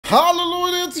Hallo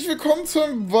Leute, herzlich willkommen zu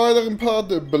einem weiteren Part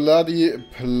der Bloody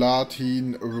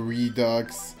Platin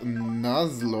Redux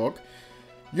Nuzlocke.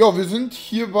 Ja, wir sind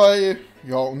hier bei,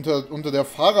 ja, unter der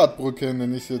Fahrradbrücke,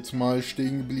 nenne ich es jetzt mal,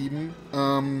 stehen geblieben.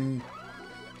 Hatten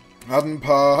ein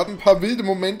paar wilde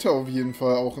Momente auf jeden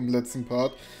Fall, auch im letzten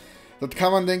Part. Das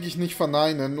kann man, denke ich, nicht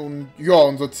verneinen. Und ja,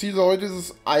 unser Ziel heute ist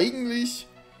es eigentlich,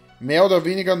 mehr oder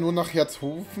weniger nur nach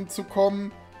Herzhofen zu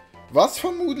kommen. Was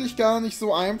vermutlich gar nicht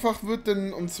so einfach wird,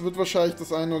 denn uns wird wahrscheinlich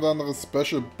das ein oder andere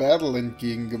Special Battle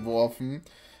entgegengeworfen.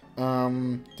 Da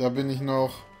bin ich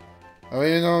noch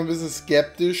ein bisschen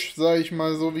skeptisch, sage ich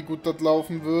mal so, wie gut das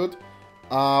laufen wird.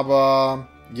 Aber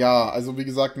ja, also wie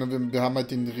gesagt, ne, wir haben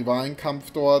halt den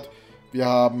Rivalenkampf dort. Wir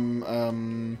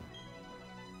haben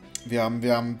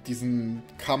diesen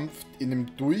Kampf in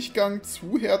dem Durchgang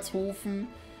zu Herzhofen.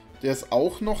 Der ist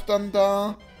auch noch dann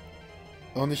da.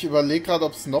 Und ich überlege gerade,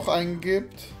 ob es noch einen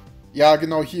gibt. Ja,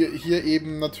 genau, hier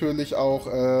eben natürlich auch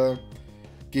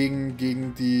gegen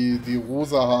die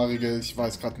rosahaarige, ich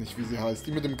weiß gerade nicht, wie sie heißt.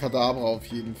 Die mit dem Kadabra auf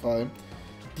jeden Fall.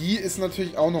 Die ist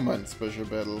natürlich auch nochmal ein Special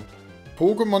Battle.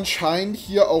 Pokémon scheint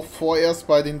hier auch vorerst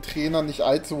bei den Trainern nicht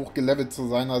allzu hoch gelevelt zu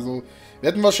sein. Also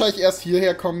wir hätten wahrscheinlich erst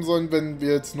hierher kommen sollen, wenn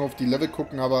wir jetzt nur auf die Level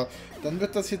gucken. Aber dann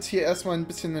wird das jetzt hier erstmal ein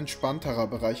bisschen entspannterer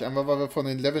Bereich. Einfach weil wir von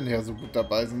den Leveln her so gut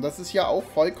dabei sind. Das ist ja auch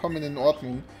vollkommen in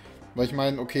Ordnung. Weil ich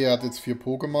meine, okay, er hat jetzt 4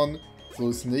 Pokémon. So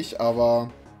ist nicht,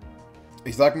 aber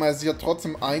ich sag mal, es ist ja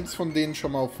trotzdem eins von denen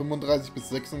schon mal auf 35 bis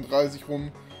 36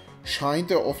 rum.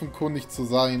 Scheint er offenkundig zu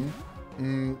sein.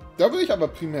 Da würde ich aber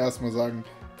primär erstmal sagen,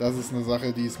 das ist eine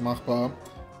Sache, die ist machbar.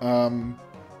 Ja,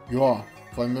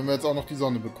 vor allem wenn wir jetzt auch noch die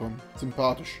Sonne bekommen.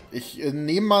 Sympathisch. Ich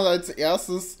nehme mal als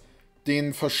erstes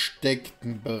den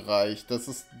versteckten Bereich. Das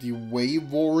ist die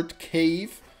Wayward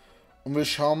Cave. Und wir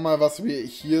schauen mal, was wir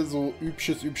hier so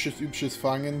übsches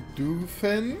fangen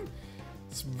dürfen.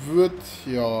 Es wird,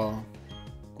 ja,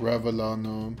 Graveler,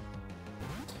 ne?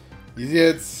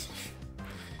 Ist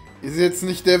jetzt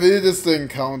nicht der wildeste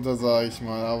Encounter, sag ich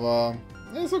mal, aber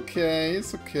ist okay,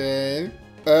 ist okay.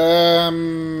 Ja,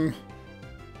 in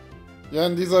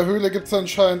dieser Höhle gibt es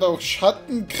anscheinend auch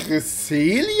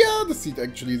Schatten-Cresselia. Das sieht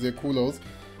actually sehr cool aus.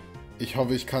 Ich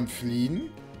hoffe, ich kann fliehen.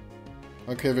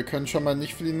 Okay, wir können schon mal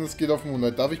nicht fliehen, es geht auf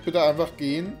Moonlight. Darf ich bitte einfach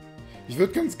gehen? Ich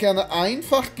würde ganz gerne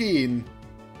einfach gehen.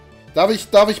 Darf ich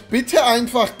bitte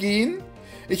einfach gehen?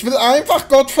 Ich will einfach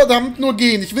Gottverdammt nur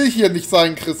gehen. Ich will hier nicht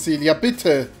sein, Cresselia,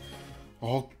 bitte.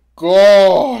 Oh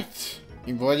Gott.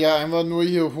 Ich wollte ja einfach nur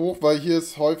hier hoch, weil hier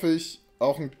ist häufig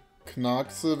auch ein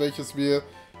Knackse, welches wir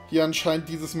hier anscheinend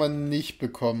dieses Mal nicht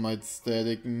bekommen als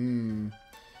Static.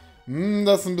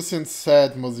 Das ist ein bisschen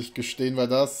sad, muss ich gestehen, weil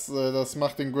das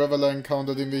macht den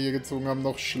Graveler-Encounter, den wir hier gezogen haben,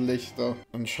 noch schlechter.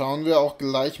 Dann schauen wir auch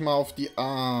gleich mal auf die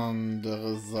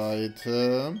andere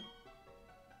Seite.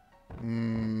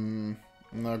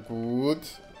 Na gut.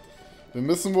 Wir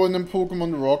müssen wohl in dem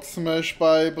Pokémon Rock Smash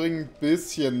beibringen.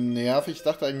 Bisschen nervig. Ich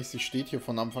dachte eigentlich, sie steht hier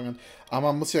von Anfang an. Aber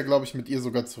man muss ja, glaube ich, mit ihr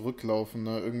sogar zurücklaufen,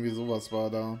 ne? Irgendwie sowas war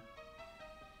da.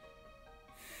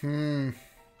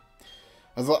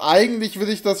 Also eigentlich will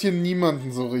ich das hier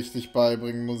niemandem so richtig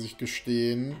beibringen, muss ich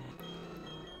gestehen.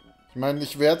 Ich meine,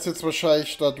 ich werde es jetzt wahrscheinlich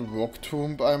statt Rock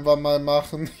Tomb einfach mal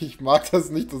machen. Ich mag das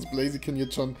nicht, dass Blaziken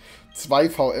jetzt schon 2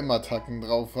 VM-Attacken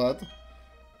drauf hat.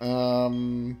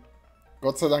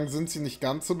 Gott sei Dank sind sie nicht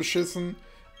ganz so beschissen.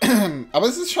 Aber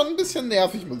es ist schon ein bisschen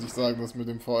nervig, muss ich sagen, das mit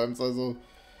den VMs. Also,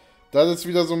 das ist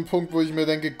wieder so ein Punkt, wo ich mir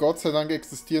denke, Gott sei Dank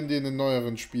existieren die in den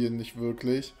neueren Spielen nicht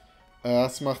wirklich.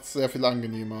 Das macht es sehr viel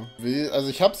angenehmer. Also,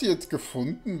 ich habe sie jetzt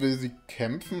gefunden. Will sie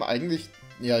kämpfen? Eigentlich,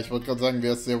 ja, ich wollte gerade sagen,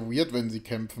 wäre es sehr weird, wenn sie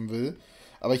kämpfen will.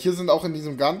 Aber hier sind auch in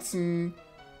dieser ganzen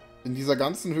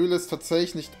Höhle ist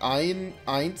tatsächlich nicht ein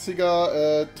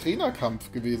einziger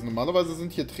Trainerkampf gewesen. Normalerweise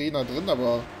sind hier Trainer drin,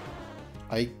 aber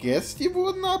I guess, die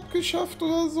wurden abgeschafft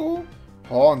oder so.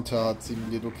 Haunter hat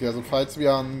simuliert. Okay, also falls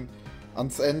wir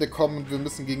ans Ende kommen und wir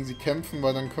müssen gegen sie kämpfen,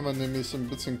 weil dann können wir nämlich ein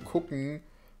bisschen gucken,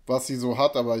 was sie so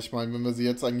hat. Aber ich meine, wenn wir sie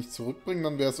jetzt eigentlich zurückbringen,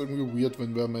 dann wäre es irgendwie weird,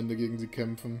 wenn wir am Ende gegen sie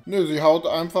kämpfen. Nö, sie haut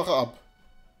einfach ab.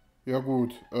 Ja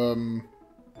gut,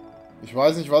 ich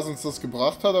weiß nicht, was uns das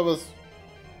gebracht hat, aber es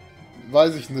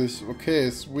weiß ich nicht. Okay,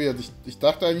 ist weird. Ich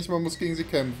dachte eigentlich, man muss gegen sie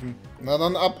kämpfen. Na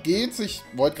dann, ab geht's. Ich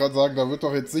wollte gerade sagen, da wird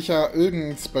doch jetzt sicher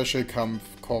irgendein Special-Kampf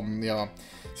kommen, ja.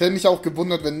 Ich hätte mich auch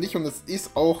gewundert, wenn nicht. Und es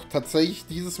ist auch tatsächlich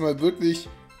dieses Mal wirklich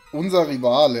unser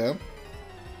Rivale.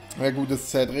 Ja gut,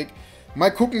 ist Cedric. Mal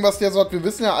gucken, was der so hat. Wir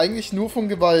wissen ja eigentlich nur von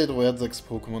Gewalt. Oh, er hat 6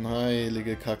 Pokémon.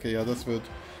 Heilige Kacke. Ja, das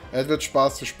wird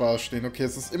Spaß zu Spaß stehen. Okay,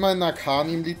 es ist immer ein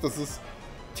Arcanium-Lied. Das ist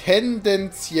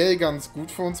tendenziell ganz gut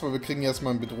für uns, weil wir kriegen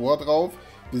erstmal einen Bedroher drauf.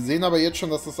 Wir sehen aber jetzt schon,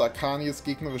 dass das Arcanius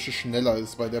gegnerische schneller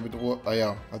ist, weil der Bedroher... Ah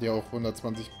ja, hat ja auch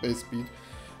 120 Base Speed.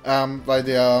 Weil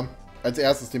der als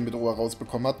erstes den Bedroher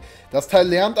rausbekommen hat. Das Teil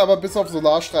lernt aber bis auf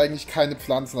Solarstrahl eigentlich keine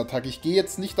Pflanzenattacke. Ich gehe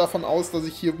jetzt nicht davon aus, dass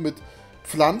ich hier mit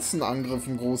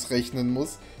Pflanzenangriffen groß rechnen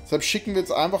muss. Deshalb schicken wir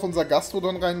jetzt einfach unser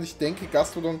Gastrodon rein. Ich denke,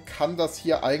 Gastrodon kann das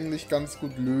hier eigentlich ganz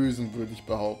gut lösen, würde ich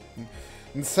behaupten.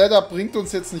 Ein Setup bringt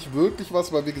uns jetzt nicht wirklich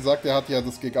was, weil wie gesagt, er hat ja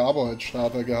das Gegabo als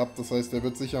Starter gehabt. Das heißt, er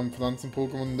wird sicher ein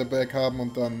Pflanzen-Pokémon in der Back haben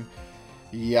und dann,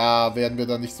 ja, werden wir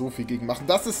da nicht so viel gegen machen.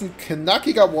 Das ist ein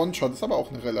knackiger One-Shot, ist aber auch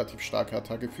eine relativ starke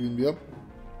Attacke, fühlen wir.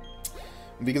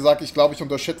 Und wie gesagt, ich glaube, ich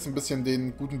unterschätze ein bisschen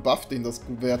den guten Buff, den das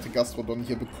werte Gastrodon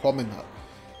hier bekommen hat.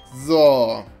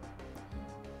 So.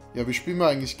 Ja, wie spielen wir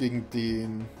eigentlich gegen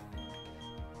den?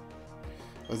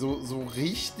 Also, so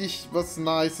richtig was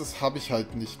Nices habe ich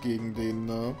halt nicht gegen den,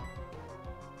 ne?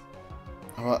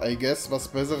 Aber I guess, was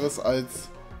Besseres als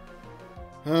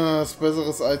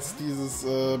dieses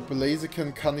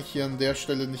Blaziken kann ich hier an der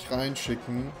Stelle nicht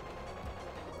reinschicken.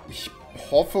 Ich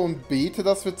hoffe und bete,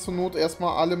 dass wir zur Not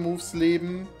erstmal alle Moves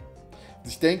leben. Also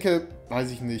ich denke,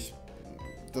 weiß ich nicht,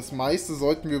 das meiste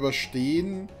sollten wir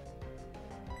überstehen.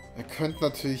 Er könnte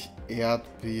natürlich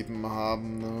Erdbeben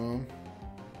haben, ne?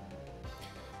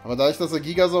 Aber dadurch, dass er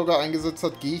Gigasauger eingesetzt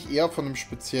hat, gehe ich eher von einem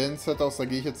speziellen Set aus. Da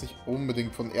gehe ich jetzt nicht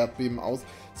unbedingt von Erdbeben aus.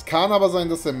 Es kann aber sein,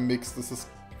 dass er mixt. Das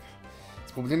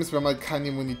Problem ist, wir haben halt keine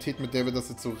Immunität, mit der wir das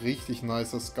jetzt so richtig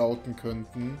nicer scouten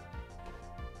könnten.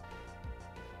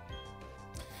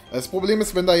 Das Problem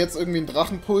ist, wenn da jetzt irgendwie ein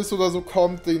Drachenpuls oder so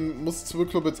kommt, den muss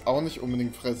Zwirklop jetzt auch nicht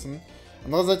unbedingt fressen.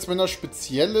 Andererseits, wenn er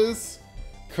speziell ist,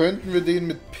 könnten wir den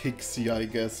mit Pixie, I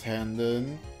guess,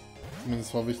 handeln.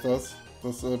 Zumindest hoffe ich das.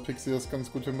 Dass Pixie das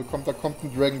ganz gut hinbekommt. Da kommt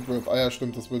ein Dragon Breath. Ah ja,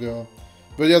 stimmt, das wird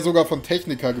ja sogar von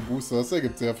Techniker geboostet. Das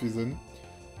ergibt sehr viel Sinn.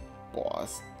 Boah,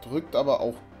 es drückt aber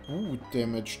auch gut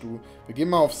Damage, du. Wir gehen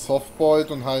mal auf Softboiled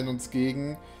und heilen uns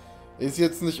gegen. Ist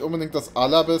jetzt nicht unbedingt das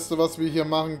allerbeste, was wir hier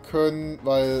machen können,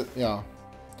 weil, ja,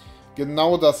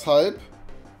 genau deshalb.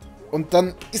 Und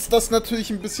dann ist das natürlich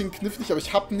ein bisschen knifflig, aber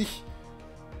ich habe nicht...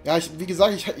 Ja, wie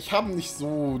gesagt, ich habe nicht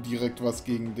so direkt was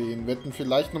gegen den. Wir hätten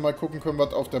vielleicht nochmal gucken können,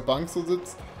 was auf der Bank so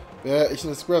sitzt. Ich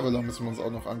eine Scraveler müssen wir uns auch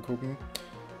noch angucken.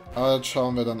 Aber das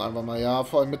schauen wir dann einfach mal. Ja,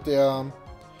 vor allem mit der...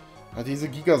 Ja, diese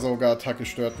Gigasauger-Attacke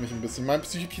stört mich ein bisschen. Mein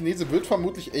Psychokinese wird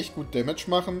vermutlich echt gut Damage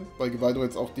machen, weil Gewaldo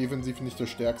jetzt auch defensiv nicht der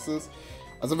stärkste ist.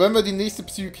 Also wenn wir die nächste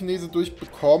Psychokinese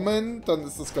durchbekommen, dann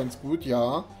ist das ganz gut,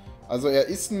 ja. Also er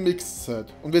ist ein Mixed-Set.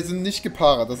 Und wir sind nicht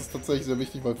gepaart. Das ist tatsächlich sehr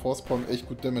wichtig, weil Forcepawn echt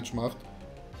gut Damage macht.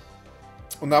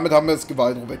 Und damit haben wir das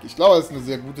Gewaldo weg. Ich glaube, das ist eine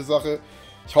sehr gute Sache.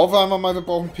 Ich hoffe einfach mal, wir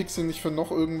brauchen Pixel nicht für noch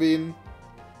irgendwen.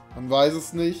 Man weiß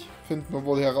es nicht. Finden wir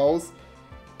wohl heraus.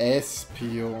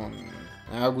 Espion.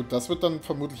 Ja gut, das wird dann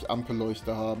vermutlich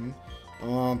Ampelleuchte haben.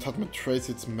 Und hat mit Trace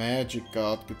jetzt Magic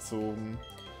Guard gezogen.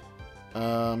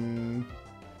 Also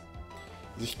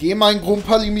ich gehe mal in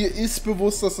Grumpali. Mir ist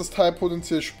bewusst, dass das Teil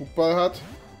potenziell Spukball hat.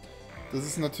 Das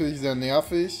ist natürlich sehr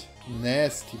nervig.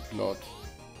 Nasty Plot.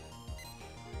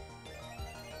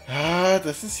 Ja,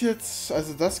 das ist jetzt...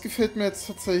 Also das gefällt mir jetzt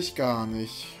tatsächlich gar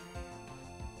nicht.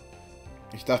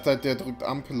 Ich dachte halt, der drückt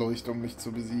Ampelleuchte, um mich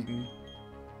zu besiegen.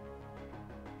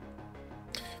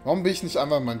 Warum bin ich nicht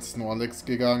einfach in meinen Snorlax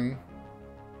gegangen?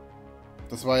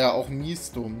 Das war ja auch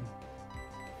mies dumm.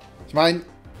 Ich meine,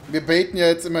 wir baiten ja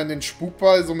jetzt immer in den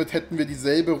Spukball, somit hätten wir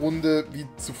dieselbe Runde wie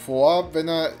zuvor, wenn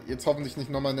er jetzt hoffentlich nicht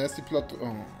nochmal Nasty Plot...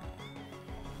 Oh.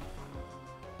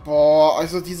 Boah,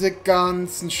 also diese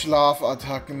ganzen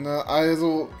Schlafattacken, ne?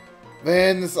 Also,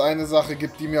 wenn es eine Sache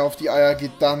gibt, die mir auf die Eier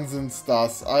geht, dann sind's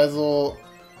das. Also,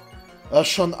 das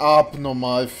ist schon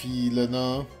abnormal viele,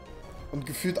 ne? Und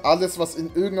gefühlt alles, was in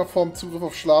irgendeiner Form Zugriff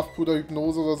auf Schlafpuder,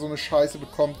 Hypnose oder so eine Scheiße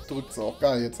bekommt, drückt's auch.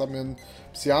 Geil, jetzt haben wir einen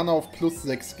Psyana auf plus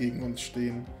 6 gegen uns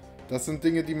stehen. Das sind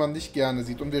Dinge, die man nicht gerne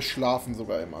sieht. Und wir schlafen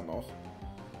sogar immer noch.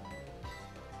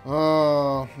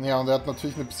 Ja, und er hat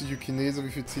natürlich eine Psychokinese.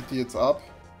 Wie viel zieht die jetzt ab?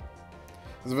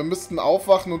 Also wir müssten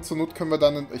aufwachen und zur Not können wir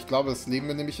dann, ich glaube, das leben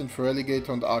wir nämlich in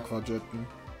Feraligator und Aquajetten.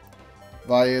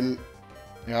 Weil,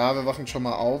 ja, wir wachen schon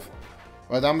mal auf.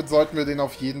 Weil damit sollten wir den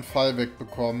auf jeden Fall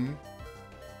wegbekommen.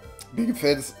 Mir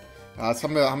gefällt es, ja, das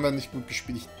haben wir nicht gut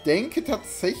gespielt. Ich denke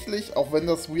tatsächlich, auch wenn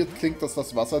das weird klingt, dass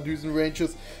das Wasserdüsen-Range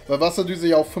ist, weil Wasserdüse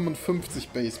ja auch 55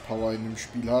 Base Power in dem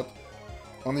Spiel hat.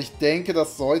 Und ich denke,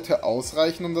 das sollte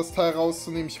ausreichen, um das Teil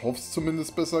rauszunehmen. Ich hoffe es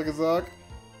zumindest, besser gesagt.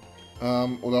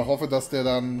 Oder hoffe, dass der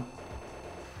dann,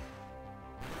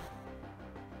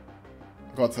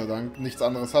 Gott sei Dank, nichts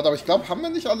anderes hat. Aber ich glaube, haben wir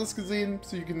nicht alles gesehen?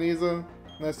 Psychokinese,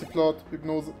 Nasty Plot,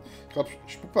 Hypnose. Ich glaube,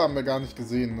 Spukbar haben wir gar nicht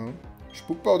gesehen, ne?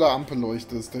 Spukbar oder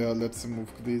Ampelleuchte ist der letzte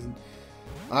Move gewesen.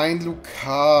 Ein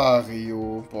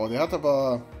Lucario. Boah, der hat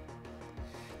aber...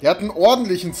 Der hat einen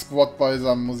ordentlichen Squad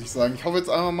beisammen, muss ich sagen. Ich hoffe jetzt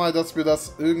einfach mal, dass wir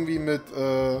das irgendwie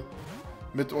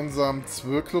mit unserem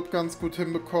Zwirrclub ganz gut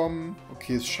hinbekommen.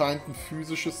 Okay, es scheint ein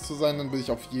physisches zu sein, dann will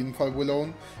ich auf jeden Fall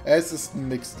Willowen. Es ist ein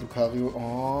Mixed Lucario.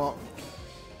 Oh.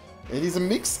 Ey, diese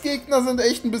Mixed-Gegner sind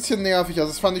echt ein bisschen nervig.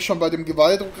 Also das fand ich schon bei dem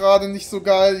Gewaltdruck gerade nicht so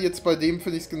geil. Jetzt bei dem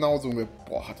finde ich es genauso.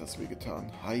 Boah, hat das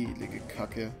wehgetan. Heilige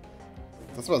Kacke.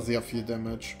 Das war sehr viel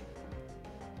Damage.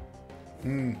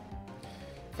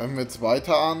 Greifen wir jetzt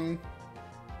weiter an.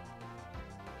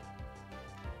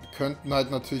 Wir könnten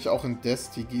halt natürlich auch in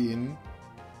Desti gehen.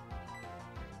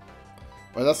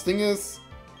 Weil das Ding ist,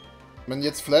 wenn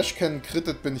jetzt Flash Cannon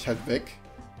crittet, bin ich halt weg.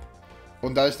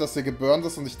 Und dadurch, dass der geburnt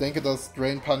ist und ich denke, dass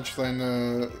Drain Punch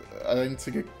seine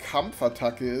einzige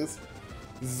Kampfattacke ist,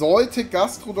 sollte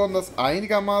Gastrodon das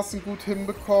einigermaßen gut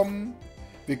hinbekommen.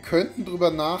 Wir könnten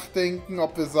drüber nachdenken,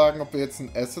 ob wir sagen, ob wir jetzt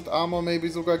ein Acid Armor maybe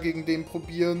sogar gegen den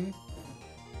probieren.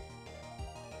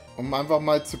 Um einfach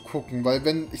mal zu gucken. Weil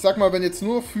wenn, ich sag mal, wenn jetzt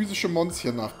nur physische Mons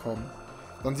hier nachkommen,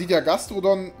 dann sieht ja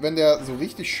Gastrodon, wenn der so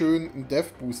richtig schön einen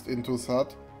Death Boost Intus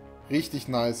hat, richtig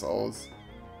nice aus.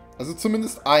 Also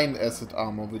zumindest ein Acid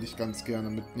Armor würde ich ganz gerne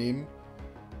mitnehmen.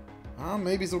 Ah,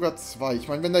 maybe sogar 2. Ich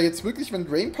meine, wenn da jetzt wirklich, wenn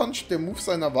Drain Punch der Move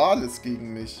seiner Wahl ist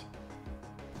gegen mich.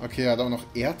 Okay, er hat auch noch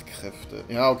Erdkräfte.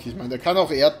 Ja, okay, ich meine, der kann auch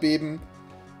Erdbeben.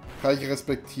 Kann ich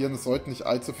respektieren, es sollte nicht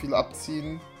allzu viel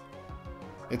abziehen.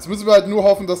 Jetzt müssen wir halt nur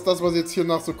hoffen, dass das, was jetzt hier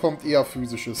nach so kommt, eher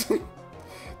physisch ist.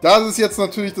 Das ist jetzt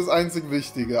natürlich das einzig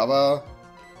Wichtige, aber...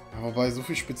 Ja, wobei, so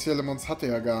viel spezielle Mons hat er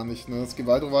ja gar nicht, ne? Das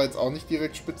Gewaltdruck war jetzt auch nicht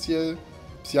direkt speziell.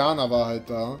 Psyana war halt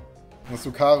da. Und das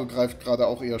Lucario greift gerade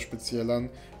auch eher speziell an.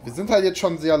 Wir sind halt jetzt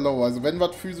schon sehr low. Also wenn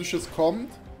was Physisches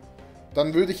kommt,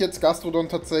 dann würde ich jetzt Gastrodon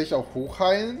tatsächlich auch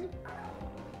hochheilen.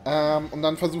 Und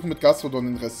dann versuchen mit Gastrodon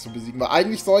den Rest zu besiegen. Weil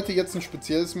eigentlich sollte jetzt ein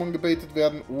spezielles Mon gebaitet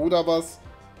werden oder was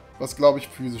glaube ich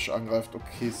physisch angreift.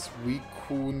 Okay,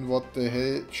 Suicune, what the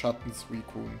hell? Schatten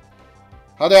Suicune.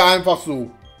 Hat er einfach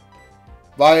so.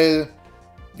 Weil,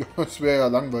 ja, es wäre ja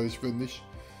langweilig, wenn nicht.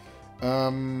 Das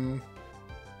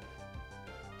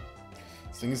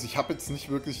Ding ist, ich habe jetzt nicht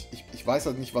wirklich... Ich weiß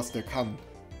halt nicht, was der kann.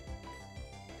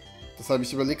 Deshalb,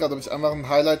 ich überlege gerade, ob ich einfach ein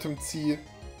Highlight-Item ziehe.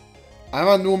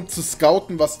 Einmal nur, um zu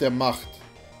scouten, was der macht.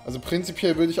 Also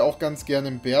prinzipiell würde ich auch ganz gerne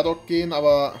im Beardog gehen,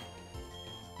 aber...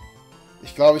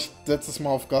 Ich glaube, ich setze es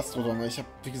mal auf Gastrodon. Ich habe,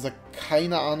 wie gesagt,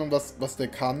 keine Ahnung, was der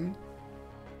kann.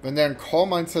 Wenn der ein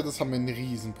Core-Mindset ist, haben wir ein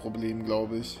Riesenproblem,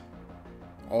 glaube ich.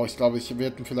 Oh, ich glaube, wir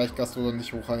hätten vielleicht Gastrodon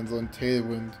nicht hochheilen sollen.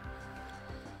 Tailwind.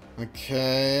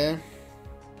 Okay.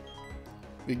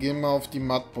 Wir gehen mal auf die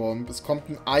Mudbomb. Es kommt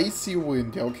ein Icy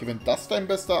Wind. Ja, okay, wenn das dein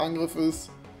bester Angriff ist,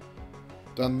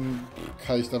 dann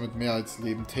kann ich damit mehr als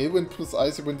leben. Tailwind plus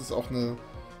Icy Wind ist auch eine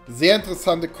sehr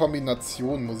interessante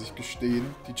Kombination, muss ich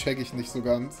gestehen. Die check ich nicht so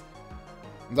ganz.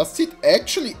 Und das zieht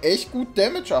actually echt gut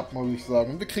Damage ab, muss ich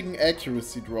sagen. Und wir kriegen einen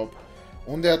Accuracy Drop.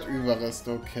 Und er hat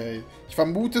Überreste, okay. Ich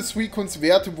vermute, Suicunes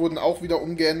Werte wurden auch wieder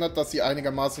umgeändert, dass sie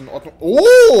einigermaßen in Ordnung...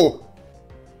 Oh!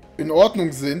 In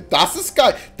Ordnung sind. Das ist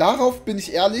geil. Darauf, bin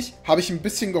ich ehrlich, habe ich ein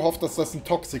bisschen gehofft, dass das ein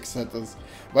Toxic-Set ist.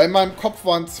 Weil in meinem Kopf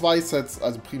waren 2 Sets,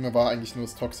 also primär war eigentlich nur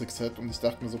das Toxic-Set und ich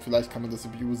dachte mir so, vielleicht kann man das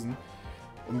abusen.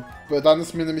 Und dann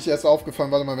ist mir nämlich erst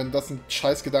aufgefallen, warte mal, wenn das ein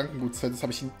scheiß Gedankengut-Set ist,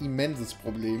 habe ich ein immenses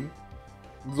Problem.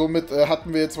 Somit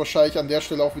hatten wir jetzt wahrscheinlich an der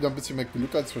Stelle auch wieder ein bisschen mehr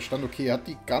Glück als Verstand. Okay, er hat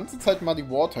die ganze Zeit Muddy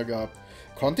Water gehabt.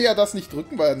 Konnte er das nicht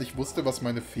drücken, weil er nicht wusste, was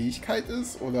meine Fähigkeit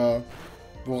ist? Oder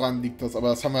woran liegt das? Aber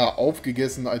das haben wir ja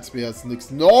aufgegessen, als wäre es nichts.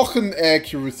 Noch ein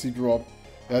Accuracy Drop.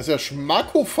 Ja, ist ja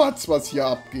Schmackofatz, was hier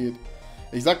abgeht.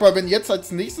 Ich sag mal, wenn jetzt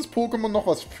als nächstes Pokémon noch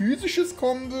was Physisches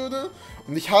kommen würde,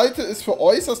 und ich halte es für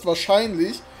äußerst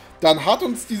wahrscheinlich, dann hat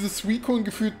uns dieses Suicune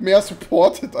gefühlt mehr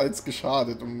supported als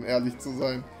geschadet, um ehrlich zu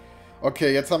sein.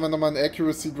 Okay, jetzt haben wir nochmal einen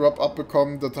Accuracy Drop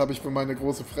abbekommen. Das habe ich für meine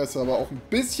große Fresse aber auch ein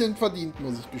bisschen verdient,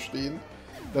 muss ich gestehen.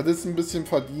 Das ist ein bisschen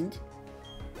verdient.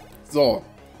 So.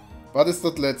 Was ist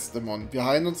das letzte, Mon? Wir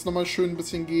heilen uns nochmal schön ein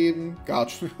bisschen geben.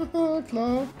 Guard.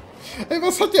 Klar. Ey,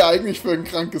 was hat der eigentlich für ein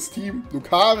krankes Team?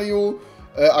 Lucario,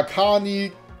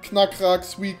 Akani, Knackrack,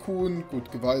 Suicune.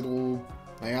 Gut, Gewaldro.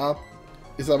 Naja.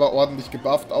 Ist aber ordentlich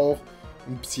gebufft auch.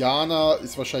 Und Psyana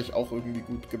ist wahrscheinlich auch irgendwie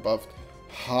gut gebufft.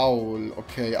 Howl,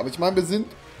 okay. Aber ich meine, wir sind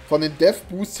von den Death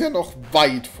Boosts her noch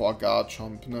weit vor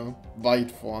Garchomp, ne?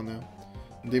 Weit vorne.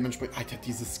 Und dementsprechend... Alter,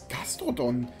 dieses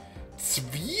Gastrodon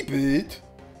zwiebelt.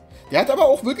 Der hat aber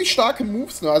auch wirklich starke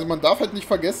Moves, ne? Also man darf halt nicht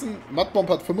vergessen, Mudbomb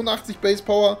hat 85 Base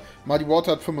Power, Muddy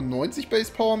Water hat 95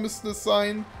 Base Power, müsste es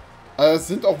sein. Also es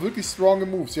sind auch wirklich stronge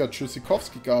Moves. Ja,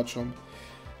 Tschüssikowski Garchomp.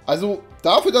 Also,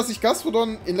 dafür, dass ich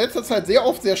Gastrodon in letzter Zeit sehr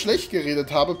oft sehr schlecht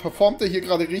geredet habe, performt er hier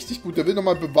gerade richtig gut. Der will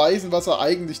nochmal beweisen, was er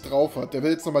eigentlich drauf hat. Der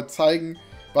will jetzt nochmal zeigen,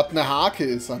 was eine Hake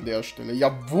ist an der Stelle.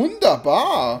 Ja,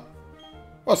 wunderbar!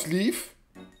 Was lief?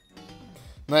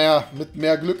 Naja, mit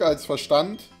mehr Glück als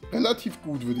Verstand. Relativ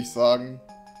gut, würde ich sagen.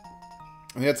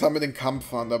 Und jetzt haben wir den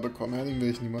Kampfwander bekommen. Ja, den will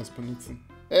ich niemals benutzen.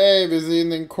 Hey, wir sehen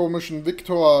den komischen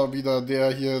Viktor wieder,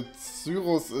 der hier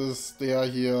Cyrus ist, der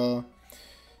hier...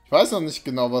 Ich weiß noch nicht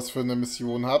genau, was für eine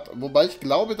Mission hat. Wobei ich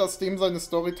glaube, dass dem seine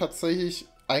Story tatsächlich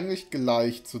eigentlich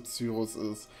gleich zu Cyrus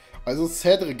ist. Also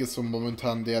Cedric ist so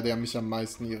momentan der mich am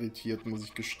meisten irritiert, muss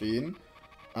ich gestehen.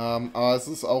 Aber es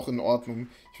ist auch in Ordnung.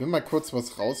 Ich will mal kurz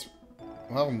was raus...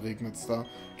 Warum regnet es da?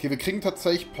 Okay, wir kriegen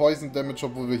tatsächlich Poison Damage,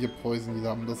 obwohl wir hier Poison Heal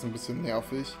haben. Das ist ein bisschen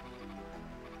nervig.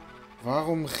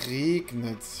 Warum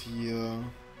regnet es hier?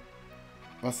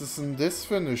 Was ist denn das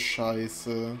für eine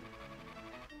Scheiße?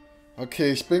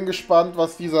 Okay, ich bin gespannt,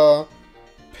 was dieser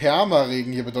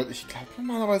Permaregen hier bedeutet. Ich glaube,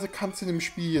 normalerweise kann es in dem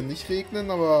Spiel hier nicht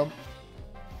regnen, aber...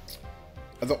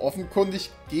 Also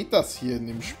offenkundig geht das hier in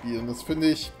dem Spiel. Und das finde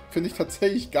ich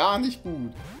tatsächlich gar nicht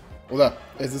gut. Oder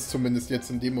es ist zumindest jetzt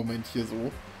in dem Moment hier so.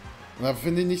 Und da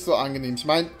finde ich nicht so angenehm. Ich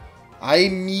meine,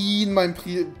 mein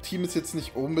Team ist jetzt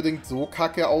nicht unbedingt so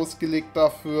kacke ausgelegt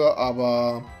dafür,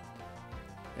 aber...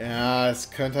 Ja,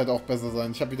 es könnte halt auch besser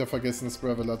sein. Ich habe wieder vergessen, das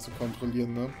Graveler zu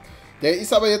kontrollieren, ne? Der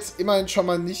ist aber jetzt immerhin schon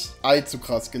mal nicht allzu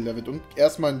krass gelevelt. Und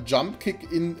erstmal ein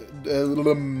Jump-Kick in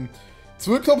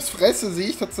Zwirklops Fresse sehe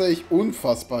ich tatsächlich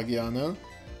unfassbar gerne.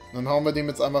 Dann hauen wir dem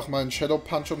jetzt einfach mal einen Shadow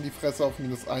Punch um die Fresse. Auf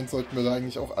 -1 sollten wir da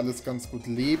eigentlich auch alles ganz gut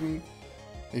leben.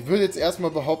 Ich würde jetzt erstmal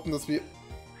behaupten, dass wir...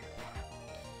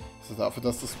 Also dafür,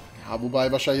 dass das... Ja, wobei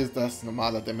wahrscheinlich ist das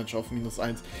normaler Damage auf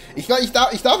 -1. Ich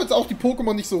darf jetzt auch die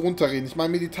Pokémon nicht so runterreden. Ich meine,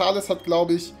 Meditalis hat,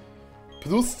 glaube ich,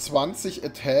 plus 20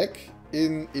 Attack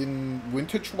in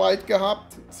Vintage White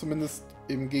gehabt. Zumindest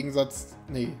im Gegensatz...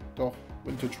 Nee, doch,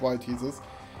 Vintage White hieß es.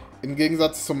 Im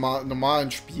Gegensatz zum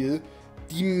normalen Spiel.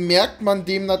 Die merkt man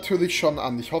dem natürlich schon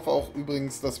an. Ich hoffe auch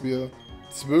übrigens, dass wir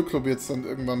Zwirklub jetzt dann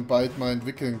irgendwann bald mal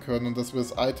entwickeln können und dass wir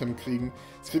das Item kriegen.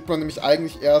 Das kriegt man nämlich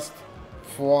eigentlich erst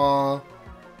vor...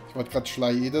 Ich wollte gerade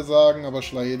Schleide sagen, aber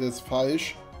Schleide ist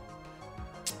falsch.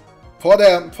 Vor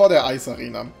der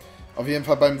Eisarena. Auf jeden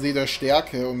Fall beim See der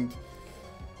Stärke und...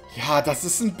 Ja, das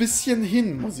ist ein bisschen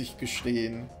hin, muss ich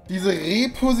gestehen. Diese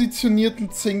repositionierten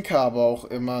Zinker aber auch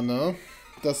immer, ne?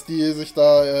 Dass die sich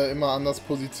da immer anders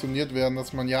positioniert werden,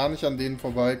 dass man ja nicht an denen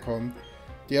vorbeikommt.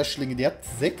 Der Schlinge, der hat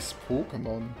 6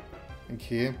 Pokémon.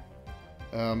 Okay.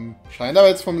 Scheint aber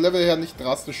jetzt vom Level her nicht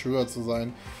drastisch höher zu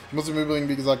sein. Ich muss im Übrigen,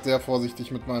 wie gesagt, sehr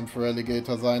vorsichtig mit meinem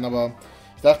Feraligator sein, aber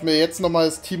ich dachte mir jetzt nochmal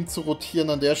das Team zu rotieren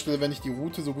an der Stelle, wenn ich die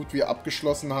Route so gut wie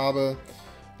abgeschlossen habe,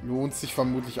 lohnt sich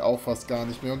vermutlich auch fast gar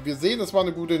nicht mehr. Und wir sehen, es war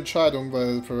eine gute Entscheidung,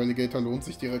 weil Feraligator lohnt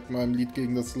sich direkt mal im Lead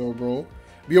gegen das Slowbro.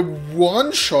 Wir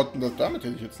one-shotten das. Damit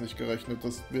hätte ich jetzt nicht gerechnet,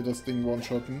 dass wir das Ding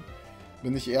one-shotten.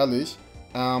 Bin ich ehrlich.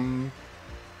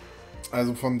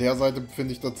 Also von der Seite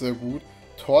finde ich das sehr gut.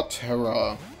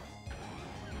 Torterra.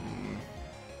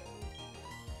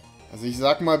 Also ich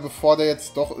sag mal, bevor der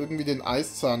jetzt doch irgendwie den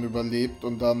Eiszahn überlebt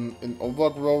und dann in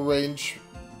Overgrow Range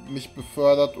mich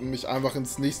befördert und mich einfach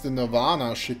ins nächste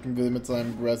Nirvana schicken will mit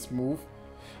seinem Grass Move.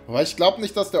 Aber ich glaube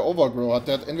nicht, dass der Overgrow hat.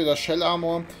 Der hat entweder Shell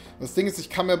Armor. Das Ding ist, ich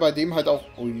kann mir bei dem halt auch...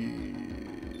 Ui,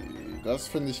 das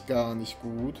finde ich gar nicht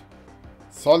gut.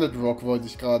 Solid Rock wollte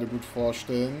ich gerade gut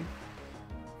vorstellen.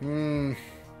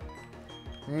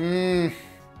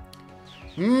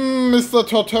 Mr.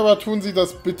 Torterra, tun Sie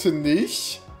das bitte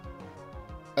nicht.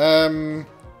 Das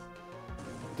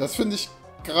finde ich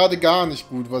gerade gar nicht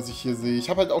gut, was ich hier sehe.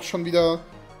 Ich habe halt auch schon wieder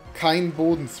keinen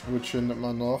Bodenswitch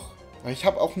immer noch. Ich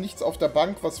habe auch nichts auf der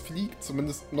Bank, was fliegt.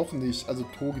 Zumindest noch nicht. Also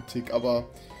Togetic, aber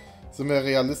sind wir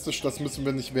realistisch, das müssen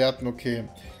wir nicht werten. Okay.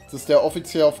 Jetzt ist der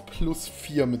offiziell auf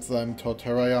 +4 mit seinem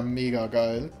Torterra. Ja, mega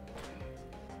geil.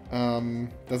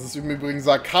 Das ist im Übrigen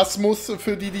Sarkasmus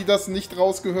für die, die das nicht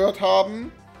rausgehört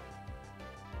haben.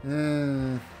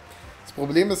 Das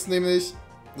Problem ist nämlich,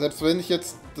 selbst wenn ich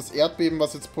jetzt das Erdbeben,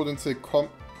 was jetzt potenziell kommt,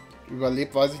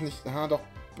 überlebt, weiß ich nicht. Ah, doch,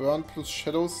 Burn plus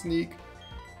Shadow Sneak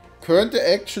könnte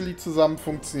actually zusammen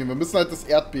funktionieren. Wir müssen halt das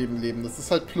Erdbeben leben. Das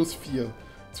ist halt +4.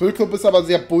 Zwirklub ist aber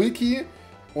sehr bulky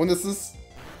und es ist,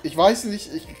 ich weiß nicht,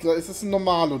 es ist ein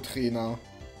Normalo-Trainer.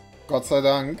 Gott sei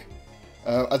Dank.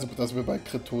 Also, dass wir bei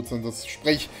Crit tot sind, das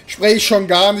sprech ich schon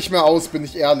gar nicht mehr aus, bin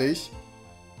ich ehrlich.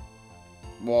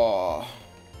 Boah.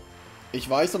 Ich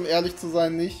weiß, um ehrlich zu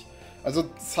sein, nicht. Also,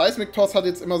 Seismic Toss hat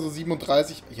jetzt immer so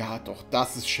 37. Ja, doch,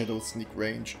 das ist Shadow Sneak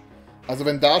Range. Also,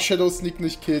 wenn da Shadow Sneak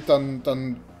nicht killt,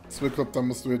 dann Zwirklub, dann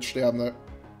musst du jetzt sterben, ne?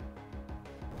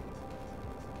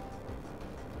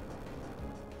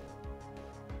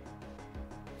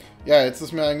 Ja, jetzt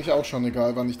ist mir eigentlich auch schon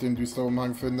egal, wann ich den düsteren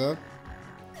Umhang finde.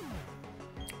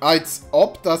 Als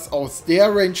ob das aus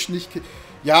der Range nicht...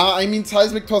 Ja, I mean,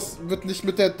 Seismic Toss wird nicht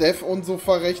mit der Def und so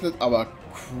verrechnet, aber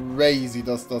crazy,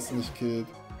 dass das nicht killt.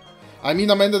 I mean,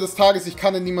 am Ende des Tages, ich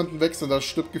kann in niemanden wechseln, da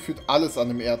stirbt gefühlt alles an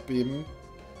dem Erdbeben.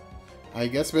 I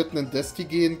guess wir hätten in Desti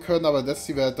gehen können, aber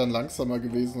Desti wäre halt dann langsamer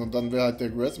gewesen und dann wäre halt der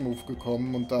Grass-Move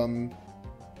gekommen und dann...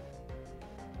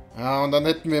 Ja, und dann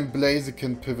hätten wir im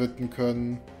Blaziken pivoten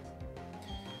können.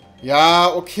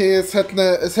 Ja, okay, es hätte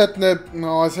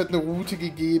eine Route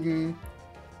gegeben,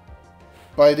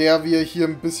 bei der wir hier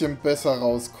ein bisschen besser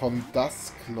rauskommen.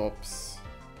 Das Klops.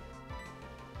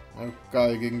 Ja,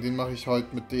 geil, gegen den mache ich heute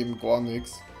mit dem gar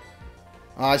nichts.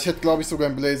 Ah, ich hätte, glaube ich, sogar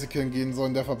in Blaziken gehen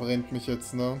sollen. Der verbrennt mich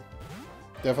jetzt, ne?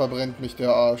 Der verbrennt mich,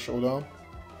 der Arsch, oder?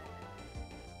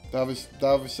 Habe ich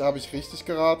richtig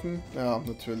geraten? Ja,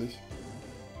 natürlich.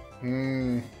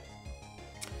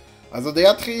 Also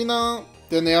der Trainer,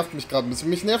 der nervt mich gerade ein bisschen.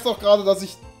 Mich nervt auch gerade, dass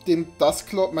ich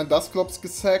mein Dusclops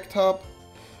gesackt habe.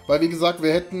 Weil, wie gesagt,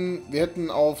 wir hätten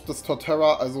auf das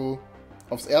Torterra, also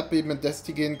aufs Erdbeben in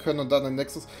Desti gehen können und dann in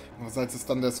Nexus. Andererseits ist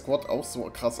dann der Squad auch so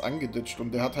krass angeditscht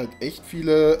und der hat halt echt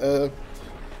viele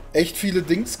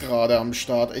Dings gerade am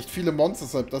Start. Echt viele Monster.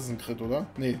 Deshalb, das ist ein Crit, oder?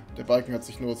 Nee, der Balken hat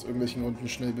sich nur aus irgendwelchen Gründen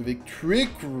schnell bewegt. Trick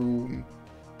Room.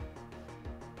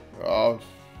 Ja.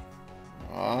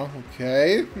 Ja,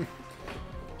 okay.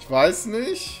 Ich weiß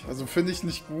nicht. Also finde ich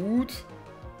nicht gut.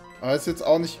 Aber ist jetzt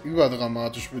auch nicht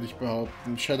überdramatisch, würde ich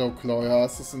behaupten. Shadow Claw, ja,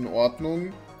 ist das in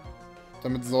Ordnung?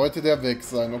 Damit sollte der weg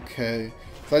sein, okay.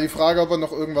 Ist halt die Frage, ob er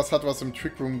noch irgendwas hat, was im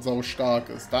Trick Room sau stark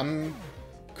ist. Dann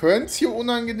könnte es hier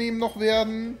unangenehm noch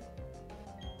werden.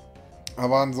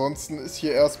 Aber ansonsten ist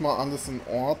hier erstmal alles in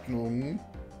Ordnung.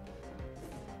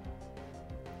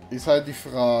 Ist halt die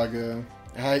Frage.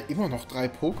 Ja, immer noch 3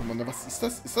 Pokémon. Was ist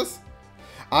das? Ist das?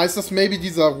 Ah, ist das maybe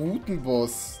dieser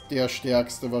Routenboss? Der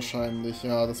stärkste wahrscheinlich.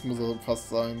 Ja, das muss er fast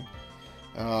sein.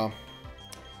 Ja.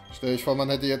 Stell dich vor, man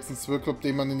hätte jetzt einen Swirlclub,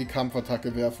 den man in die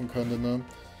Kampfattacke werfen könnte, ne?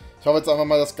 Ich hoffe jetzt einfach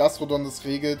mal, dass Gastrodon das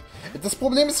regelt. Das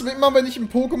Problem ist immer, wenn ich im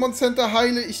Pokémon Center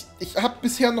heile, ich habe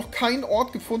bisher noch keinen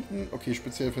Ort gefunden, okay,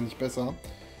 speziell finde ich besser,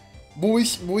 wo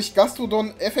ich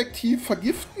Gastrodon effektiv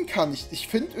vergiften kann. Ich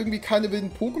finde irgendwie keine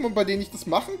wilden Pokémon, bei denen ich das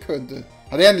machen könnte.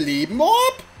 Hat er ein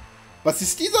Leben-Orb? Was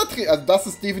ist dieser Trainer? Also das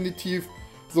ist definitiv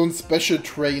so ein Special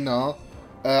Trainer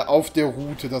auf der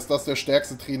Route, dass das der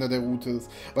stärkste Trainer der Route ist.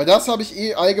 Weil das habe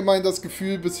ich allgemein das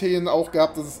Gefühl bisher auch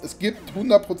gehabt, dass es gibt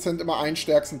 100% immer einen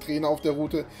stärksten Trainer auf der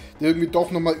Route, der irgendwie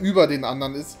doch nochmal über den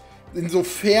anderen ist.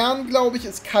 Insofern, glaube ich,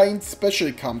 es kein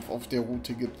Special-Kampf auf der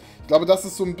Route gibt. Ich glaube, das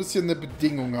ist so ein bisschen eine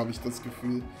Bedingung, habe ich das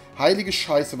Gefühl. Heilige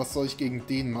Scheiße, was soll ich gegen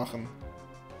den machen?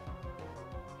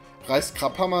 Reißt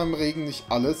Krabhammer im Regen nicht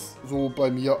alles so bei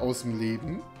mir aus dem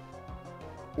Leben?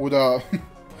 Oder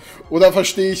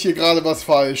verstehe ich hier gerade was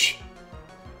falsch?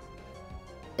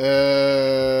 Ich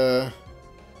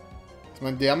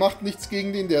meine, der macht nichts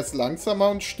gegen den, der ist langsamer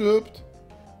und stirbt.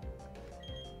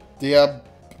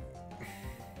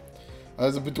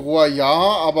 Also Bedroher ja,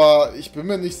 aber ich bin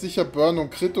mir nicht sicher, Burn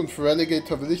und Crit und für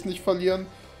Relegator will ich nicht verlieren.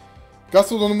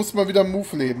 Gastrodon muss mal wieder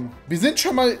Move leben. Wir sind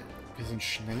schneller?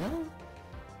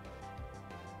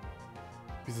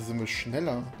 Wieso sind wir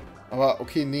schneller? Aber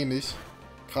okay, nehme ich.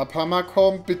 Krabhammer,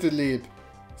 komm, bitte leb.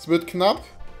 Es wird knapp.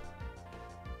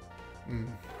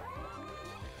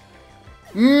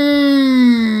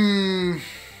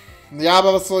 Ja,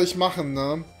 aber was soll ich machen,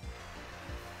 ne?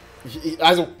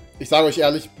 Also, ich sage euch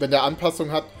ehrlich, wenn der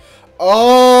Anpassung hat... Oh!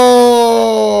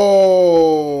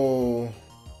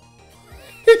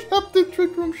 Ich hab den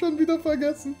Trick Room schon wieder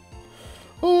vergessen.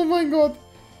 Oh mein Gott.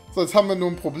 So, jetzt haben wir nur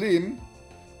ein Problem.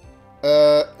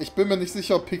 Ich bin mir nicht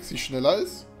sicher, ob Pixie schneller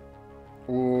ist.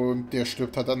 Und der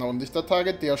stirbt halt an einer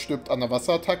Unlichtattacke. Der stirbt an einer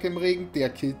Wasserattacke im Regen. Der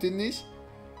killt den nicht.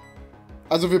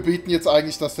 Also wir beten jetzt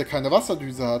eigentlich, dass der keine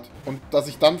Wasserdüse hat. Und dass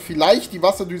ich dann vielleicht die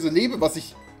Wasserdüse lebe, was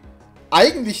ich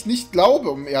eigentlich nicht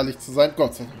glaube, um ehrlich zu sein.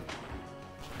 Gott sei Dank.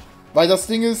 Weil das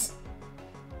Ding ist...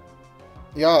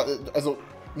 Ja, also...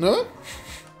 Ne?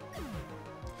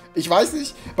 Ich weiß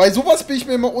nicht. Bei sowas bin ich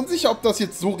mir immer unsicher, ob das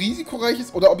jetzt so risikoreich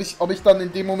ist oder ob ich dann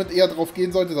in dem Moment eher drauf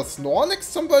gehen sollte, dass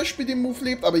Snorlax zum Beispiel den Move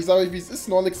lebt. Aber ich sage euch, wie es ist.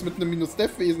 Snorlax mit einem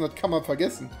Minus-Def-Wesen, das kann man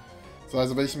vergessen. So,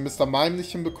 also wenn ich einen Mr. Mime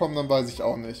nicht hinbekomme, dann weiß ich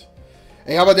auch nicht.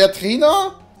 Ey, aber der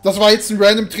Trainer, das war jetzt ein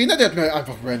random Trainer, der hat mir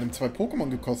einfach random 2 Pokémon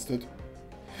gekostet.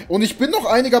 Und ich bin noch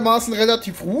einigermaßen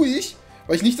relativ ruhig,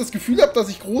 weil ich nicht das Gefühl habe, dass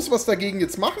ich groß was dagegen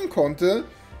jetzt machen konnte.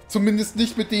 Zumindest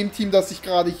nicht mit dem Team, das ich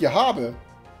gerade hier habe.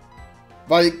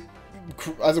 Weil,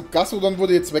 also Gastrodon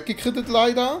wurde jetzt weggekrittet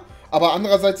leider, aber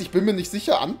andererseits, ich bin mir nicht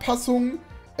sicher, Anpassung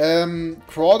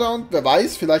Crawdown, wer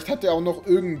weiß, vielleicht hat er auch noch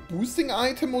irgendein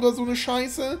Boosting-Item oder so eine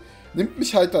Scheiße. Nimmt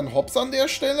mich halt dann hops an der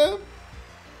Stelle.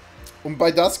 Und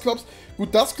bei Dusclops,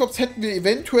 gut, Dusclops hätten wir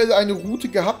eventuell eine Route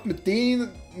gehabt, mit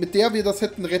der wir das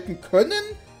hätten retten können.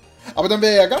 Aber dann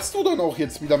wäre ja Gastro dann auch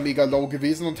jetzt wieder mega low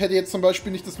gewesen und hätte jetzt zum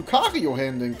Beispiel nicht das Lucario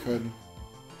handeln können.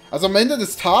 Also am Ende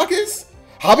des Tages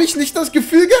habe ich nicht das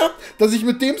Gefühl gehabt, dass ich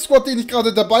mit dem Squad, den ich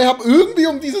gerade dabei habe, irgendwie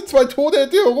um diese 2 Tode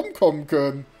hätte herumkommen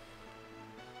können.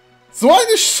 So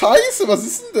eine Scheiße, was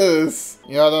ist denn das?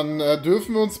 Ja, dann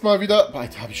dürfen wir uns mal wieder...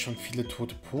 Alter, habe ich schon viele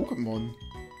tote Pokémon.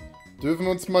 Dürfen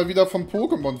wir uns mal wieder vom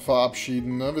Pokémon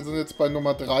verabschieden, ne? Wir sind jetzt bei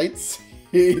Nummer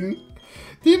 13.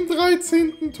 Dem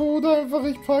 13. Tod einfach,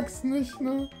 ich pack's nicht,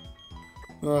 ne?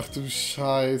 Ach du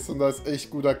Scheiße, und da ist echt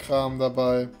guter Kram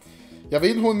dabei. Ja,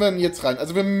 wen holen wir denn jetzt rein?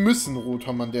 Also wir müssen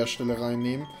Rotom an der Stelle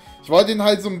reinnehmen. Ich wollte ihn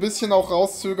halt so ein bisschen auch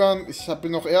rauszögern.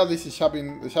 Bin auch ehrlich, ich hab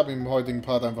ihn im heutigen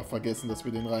Part einfach vergessen, dass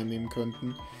wir den reinnehmen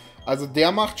könnten. Also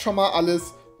der macht schon mal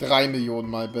alles 3 Millionen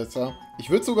Mal besser. Ich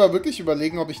würde sogar wirklich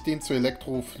überlegen, ob ich den zu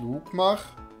Elektroflug mache.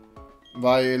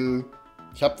 Weil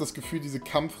ich habe das Gefühl, diese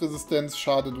Kampfresistenz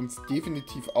schadet uns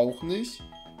definitiv auch nicht.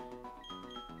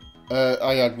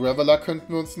 Ja, Graveler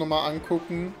könnten wir uns nochmal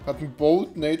angucken. Hat ein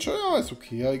Bold Nature, ja, ist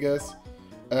okay, I guess.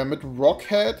 Mit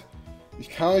Rockhead. Ich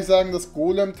kann euch sagen, dass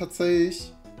Golem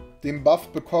tatsächlich den Buff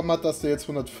bekommen hat, dass der jetzt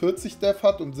 140 Def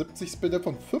hat und 70 Speed Def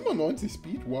und 95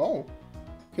 Speed. Wow.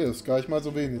 Okay, das ist gar nicht mal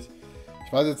so wenig.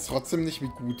 Ich weiß jetzt trotzdem nicht, wie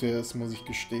gut der ist, muss ich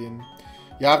gestehen.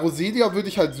 Ja, Roselia würde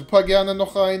ich halt super gerne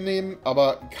noch reinnehmen,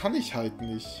 aber kann ich halt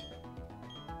nicht.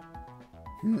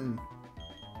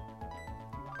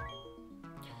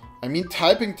 I mean,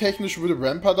 typing-technisch würde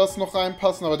Ramper das noch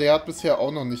reinpassen, aber der hat bisher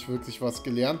auch noch nicht wirklich was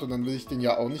gelernt und dann will ich den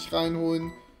ja auch nicht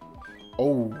reinholen.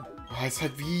 Oh, ist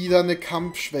halt wieder eine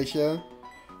Kampfschwäche.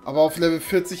 Aber auf Level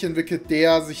 40 entwickelt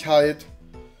der sich halt...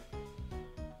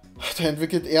 Da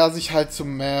entwickelt er sich halt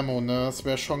zum Mamo, ne? Das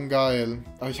wäre schon geil.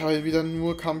 Aber ich habe wieder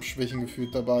nur Kampfschwächen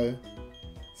gefühlt dabei.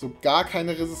 So gar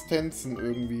keine Resistenzen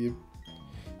irgendwie.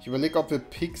 Ich überlege, ob wir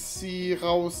Pixie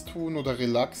raustun oder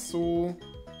Relaxo.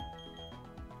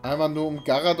 Einfach nur, um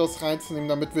Gyarados reinzunehmen,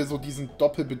 damit wir so diesen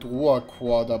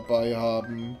Doppelbedroher-Core dabei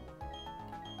haben.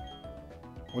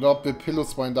 Oder ob wir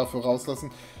Pillowswine dafür rauslassen.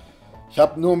 Ich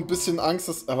habe nur ein bisschen Angst,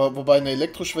 dass... Aber wobei eine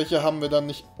Elektroschwäche haben wir dann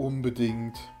nicht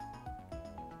unbedingt.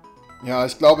 Ja,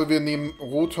 ich glaube, wir nehmen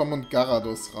Rotom und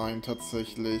Gyarados rein,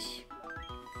 tatsächlich.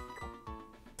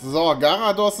 So,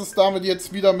 Gyarados ist damit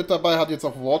jetzt wieder mit dabei, hat jetzt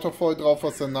auch Waterfall drauf,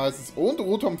 was sehr nice ist. Und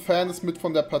Rotom-Fan ist mit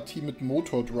von der Partie mit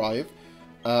Motor Drive.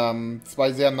 2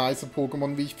 sehr nice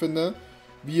Pokémon, wie ich finde.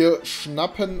 Wir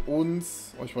schnappen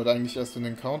uns... Oh, ich wollte eigentlich erst den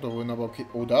Encounter holen, aber okay.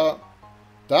 Oh, da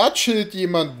chillt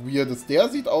jemand Weirdes. Der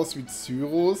sieht aus wie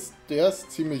Cyrus. Der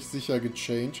ist ziemlich sicher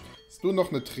gechanged. Ist du noch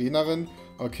eine Trainerin?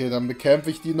 Okay, dann bekämpfe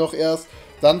ich die noch erst.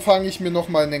 Dann fange ich mir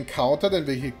nochmal einen Encounter, denn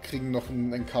wir hier kriegen noch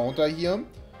einen Encounter hier.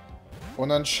 Und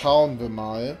dann schauen wir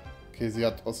mal. Okay, sie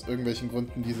hat aus irgendwelchen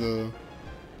Gründen diese...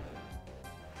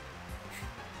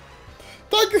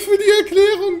 Danke für die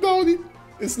Erklärung, Downy.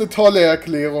 Ist eine tolle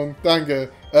Erklärung. Danke.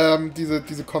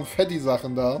 Diese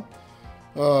Konfetti-Sachen da.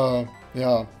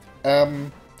 Ja.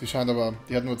 Die scheint aber...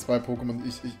 Die hat nur 2 Pokémon.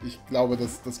 Ich glaube,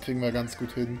 das kriegen wir ganz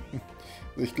gut hin.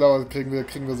 Ich glaube, das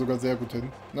kriegen wir sogar sehr gut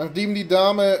hin. Nachdem die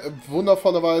Dame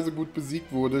wundervollerweise gut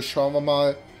besiegt wurde, schauen wir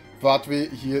mal, was wir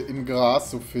hier im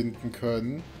Gras so finden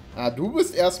können. Ah, du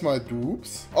bist erstmal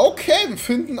Dupes. Okay, wir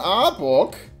finden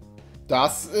Arbok.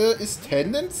 Das ist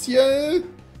tendenziell...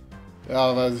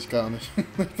 Ja, weiß ich gar nicht.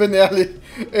 Ich bin ehrlich,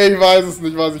 ich weiß es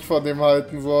nicht, was ich von dem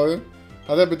halten soll.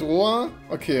 Hat er Bedroher?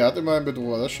 Okay, er hat immerhin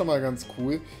Bedroher. Das ist schon mal ganz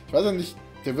cool. Ich weiß ja nicht,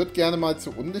 der wird gerne mal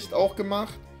zu Unlicht auch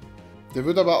gemacht. Der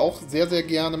wird aber auch sehr, sehr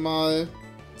gerne mal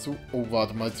zu... Oh,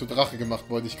 warte mal, zu Drache gemacht,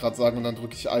 wollte ich gerade sagen. Und dann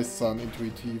drücke ich Eiszahn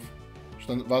intuitiv.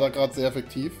 War da gerade sehr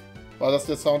effektiv? War das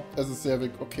der Sound? Es ist sehr...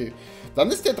 Okay.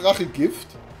 Dann ist der Drache Gift.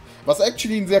 Was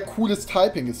actually ein sehr cooles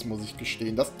Typing ist, muss ich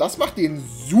gestehen. Das macht den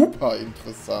super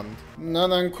interessant. Na,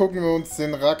 dann gucken wir uns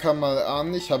den Racker mal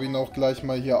an. Ich habe ihn auch gleich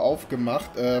mal hier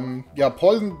aufgemacht. Ja,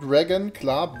 Poison Dragon,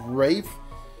 klar. Brave.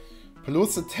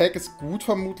 Plus Attack ist gut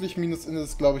vermutlich. Minus In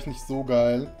ist, glaube ich, nicht so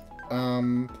geil.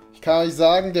 Ich kann euch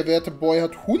sagen, der werte Boy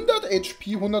hat 100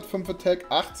 HP, 105 Attack,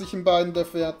 80 in beiden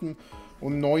Def-Werten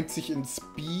und 90 in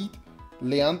Speed.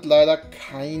 Lernt leider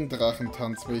kein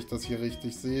Drachentanz, wenn ich das hier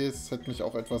richtig sehe. Es hätte mich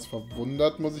auch etwas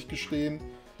verwundert, muss ich gestehen.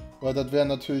 Weil das wäre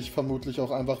natürlich vermutlich auch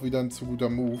einfach wieder ein zu guter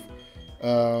Move.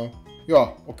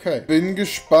 Ja, okay. Bin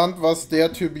gespannt, was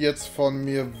der Typ jetzt von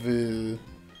mir will.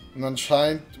 Und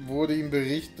anscheinend wurde ihm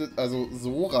berichtet, also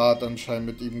Sora hat anscheinend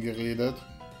mit ihm geredet.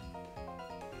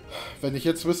 Wenn ich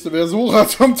jetzt wüsste, wer Sora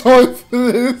zum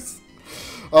Teufel ist.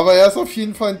 Aber er ist auf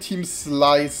jeden Fall ein Team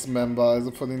Slice-Member,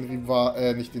 also von den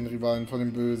Rivalen, nicht den Rivalen, von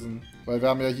den Bösen. Weil wir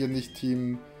haben ja hier nicht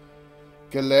Team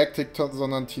Galactic,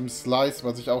 sondern Team Slice,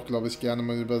 was ich auch, glaube ich, gerne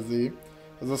mal übersehe.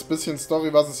 Also das bisschen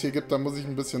Story, was es hier gibt, da muss ich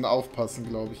ein bisschen aufpassen,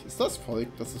 glaube ich. Ist das Volk?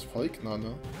 Das ist Volkner,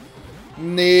 ne?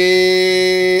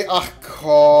 Nee, ach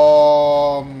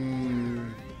komm.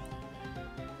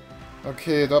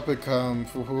 Okay,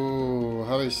 Doppelkampf.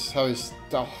 Habe ich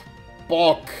doch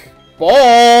Bock.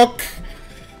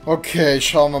 Okay,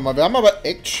 schauen wir mal. Wir haben aber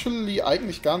actually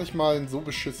eigentlich gar nicht mal einen so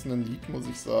beschissenen Lead, muss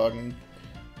ich sagen.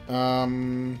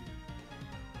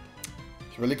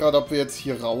 Ich überlege gerade, ob wir jetzt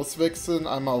hier rauswechseln.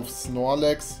 Einmal auf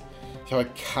Snorlax. Ich habe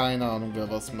keine Ahnung, wer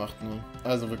was macht, ne?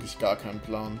 Also wirklich gar keinen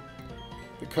Plan.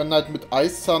 Wir können halt mit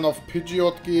Eiszahn auf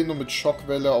Pidgeot gehen und mit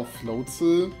Schockwelle auf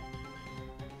Floatzel.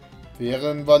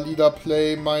 Wäre ein valider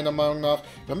Play, meiner Meinung nach.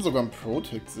 Wir haben sogar einen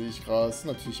Protect, sehe ich gerade. Das ist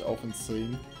natürlich auch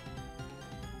insane.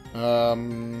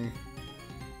 Also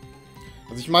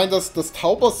ich meine, das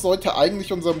Taubos sollte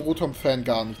eigentlich unserem Rotom-Fan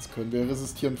gar nichts können. Wir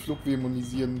resistieren Flug, wir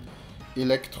immunisieren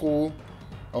Elektro.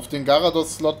 Auf den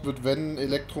Gyarados-Slot wird, wenn,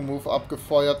 Elektro-Move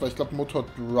abgefeuert, weil ich glaube, Motor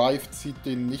Drive zieht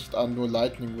den nicht an, nur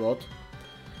Lightning Rod.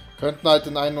 Könnten halt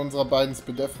in einen unserer beiden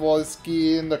Speed-F-Walls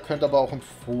gehen, da könnte aber auch ein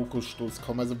Fokusstoß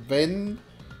kommen. Also wenn,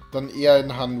 dann eher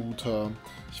in Hanuta.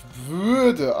 Ich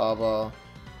würde aber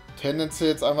tendenziell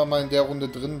jetzt einfach mal in der Runde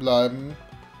drin bleiben.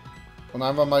 Und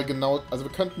einfach mal genau, also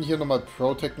wir könnten hier nochmal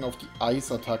Protecten auf die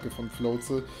Eisattacke von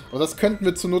Floatzel. Aber das könnten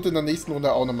wir zur Not in der nächsten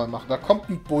Runde auch nochmal machen. Da kommt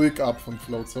ein Bulk-Up von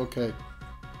Floatzel, okay.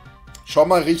 Schon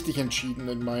mal richtig entschieden,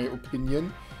 in my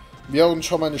opinion. Wir hauen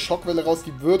schon mal eine Schockwelle raus,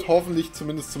 die wird hoffentlich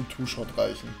zumindest zum Two-Shot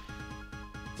reichen.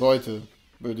 Sollte,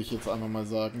 würde ich jetzt einfach mal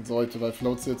sagen. Sollte, weil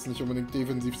Floatzel jetzt nicht unbedingt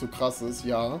defensiv so krass ist.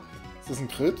 Ja. Ist das ein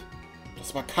Crit?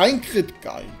 Das war kein Crit,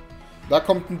 geil. Da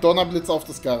kommt ein Donnerblitz auf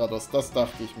das Gyarados, das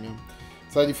dachte ich mir.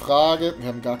 Jetzt halt die Frage, wir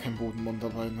haben gar keinen Bodenmond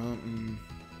dabei, ne?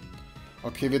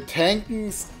 Okay, wir tanken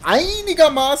es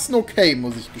einigermaßen okay,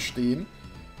 muss ich gestehen.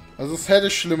 Also es hätte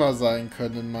schlimmer sein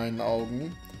können in meinen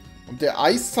Augen. Und der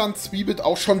Eiszahn zwiebelt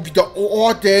auch schon wieder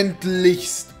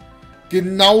ordentlichst.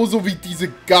 Genauso wie diese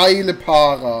geile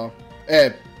Para.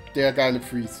 Der geile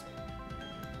Freeze.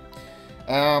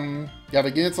 Ja,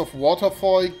 wir gehen jetzt auf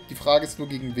Waterfall. Die Frage ist nur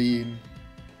gegen wen.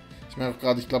 Ich meine auch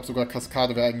gerade, ich glaube sogar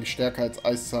Kaskade wäre eigentlich stärker als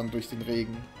Eiszahn durch den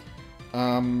Regen.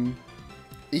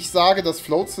 Ich sage, dass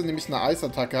Floatzel nämlich eine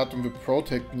Eisattacke hat und wir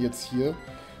protecten jetzt hier.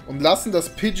 Und lassen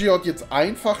das Pidgeot jetzt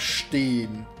einfach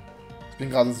stehen. Ich bin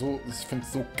gerade so, ich finde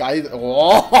es so geil.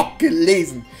 Oh,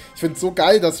 gelesen. Ich finde es so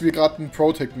geil, dass wir gerade einen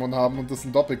Protect-Mon haben und das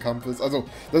ein Doppelkampf ist. Also,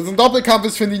 dass es ein Doppelkampf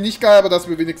ist, finde ich nicht geil, aber dass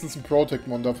wir wenigstens einen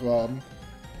Protect-Mon dafür haben.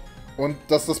 Und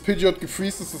dass das Pidgeot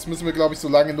gefreezed ist, das müssen wir, glaube ich, so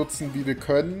lange nutzen, wie wir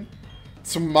können.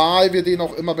 Zumal wir den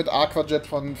auch immer mit Aquajet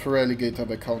von Feraligatr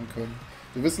weghauen können.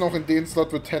 Wir wissen auch, in den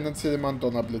Slot wird tendenziell immer ein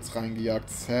Donnerblitz reingejagt.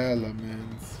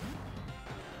 Salamence.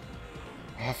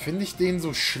 Ah, finde ich den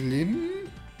so schlimm?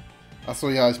 Achso,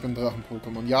 ja, ich bin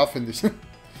Drachen-Pokémon. Ja, finde ich.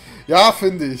 Ja,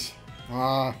 finde ich.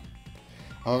 Ah.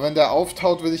 Aber wenn der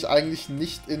auftaut, will ich eigentlich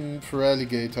nicht in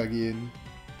Feraligatr gehen.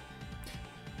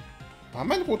 War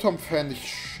mein Rotom-Fan nicht...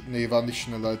 Nee, war nicht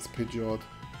schneller als Pidgeot.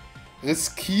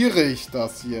 Riskiere ich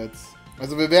das jetzt?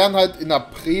 Also wir wären halt in einer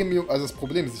Premium... Also das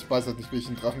Problem ist, ich weiß halt nicht,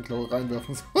 welchen Drachenklaue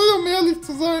reinwerfen soll, um ehrlich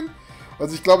zu sein.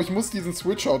 Also ich glaube, ich muss diesen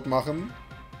Switch-Out machen.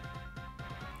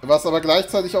 Was aber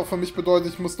gleichzeitig auch für mich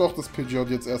bedeutet, ich muss doch das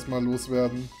Pidgeot jetzt erstmal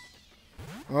loswerden.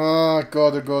 Ah,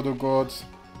 Gott, oh Gott, oh Gott.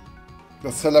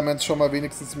 Dass Salamence schon mal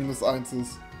wenigstens -1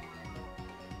 ist.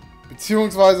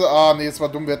 Beziehungsweise, nee, es war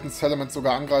dumm, wir hätten Salamence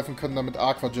sogar angreifen können, damit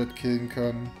Aquajet killen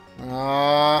können.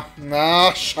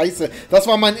 Scheiße. Das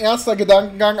war mein erster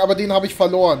Gedankengang, aber den habe ich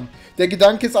verloren. Der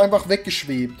Gedanke ist einfach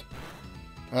weggeschwebt.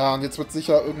 Ja, und jetzt wird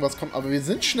sicher irgendwas kommen. Aber wir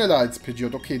sind schneller als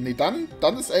Pidgeot. Okay, nee,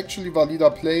 dann ist actually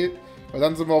valider Play. Weil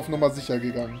dann sind wir auf Nummer sicher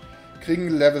gegangen. Kriegen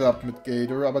ein Level-Up mit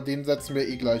Gator, aber den setzen wir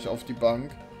eh gleich auf die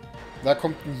Bank. Da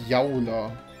kommt ein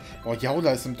Jaula. Oh,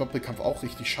 Jaula ist im Doppelkampf auch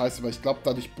richtig scheiße, weil ich glaube,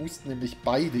 dadurch boosten nämlich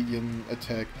beide ihren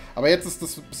Attack. Aber jetzt ist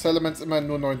das Salamence immerhin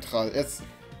nur neutral.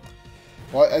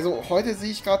 Boah, also heute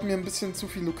sehe ich gerade mir ein bisschen zu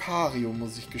viel Lucario,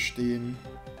 muss ich gestehen.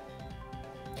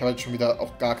 Ich habe halt schon wieder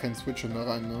auch gar keinen Switch in da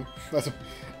rein, ne?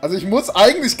 Also ich muss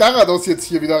eigentlich Gyarados jetzt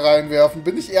hier wieder reinwerfen,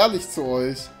 bin ich ehrlich zu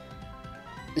euch.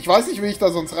 Ich weiß nicht, wie ich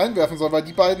da sonst reinwerfen soll, weil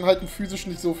die beiden halten physisch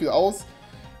nicht so viel aus.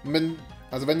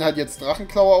 Also wenn halt jetzt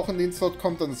Drachenklaue auch in den Slot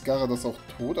kommt, dann ist Gyarados auch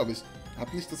tot, aber ich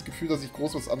habe nicht das Gefühl, dass ich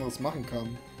groß was anderes machen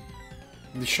kann.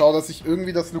 Und ich schaue, dass ich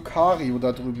irgendwie das Lucario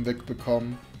da drüben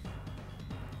wegbekomme.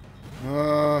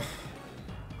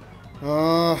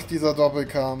 Dieser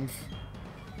Doppelkampf.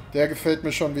 Der gefällt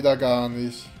mir schon wieder gar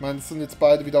nicht. Ich meine, es sind jetzt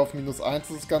beide wieder auf -1, das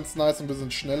ist ganz nice und wir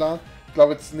sind schneller. Ich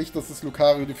glaube jetzt nicht, dass das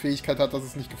Lucario die Fähigkeit hat, dass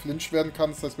es nicht geflincht werden kann.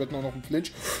 Das heißt, wir hätten auch noch einen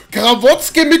Flinch.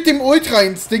 Grawotzke mit dem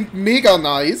Ultra-Instinkt. Mega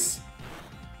nice.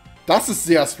 Das ist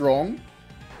sehr strong.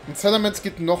 Und Salamence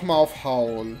geht nochmal auf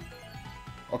Howl.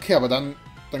 Okay, aber dann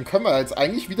können wir jetzt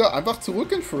eigentlich wieder einfach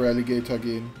zurück in Feraligatr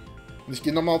gehen. Und ich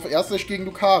gehe nochmal auf Erstlash gegen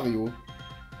Lucario.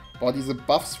 Boah, diese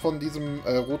Buffs von diesem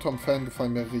Rotom-Fan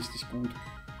gefallen mir richtig gut.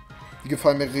 Die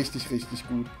gefallen mir richtig, richtig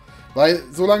gut. Weil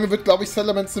so lange wird, glaube ich,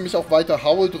 Salamence nämlich auch weiter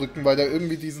Howl drücken, weil der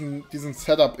irgendwie diesen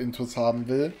Setup-Intus haben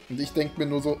will. Und ich denke mir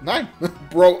nur so, nein,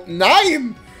 Bro,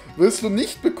 nein! Willst du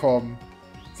nicht bekommen.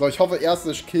 So, ich hoffe,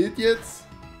 Erstlash killt jetzt.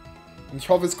 Und ich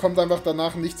hoffe, es kommt einfach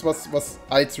danach nichts, was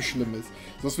allzu schlimm ist.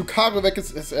 So, dass Lucario weg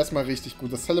ist erstmal richtig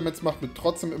gut. Das Salamence macht mir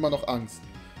trotzdem immer noch Angst.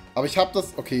 Aber ich habe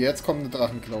das... Okay, jetzt kommt eine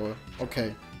Drachenklaue.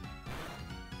 Okay.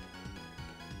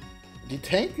 Die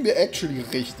tanken wir actually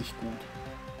richtig gut.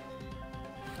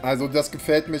 Also, das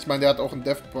gefällt mir. Ich meine, der hat auch einen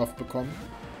Death Buff bekommen.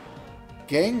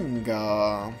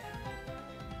 Gengar.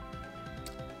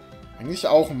 Eigentlich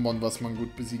auch ein Mon, was man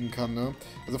gut besiegen kann, ne?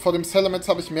 Also vor dem Salamence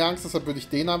habe ich mehr Angst, deshalb würde ich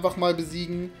den einfach mal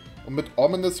besiegen. Und mit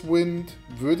Ominous Wind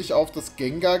würde ich auf das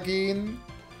Gengar gehen.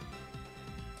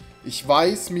 Ich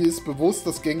weiß, mir ist bewusst,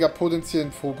 dass Gengar potenziell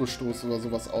einen Fokusstoß oder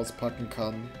sowas auspacken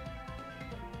kann.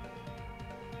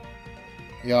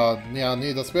 Ja,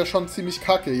 nee, das wäre schon ziemlich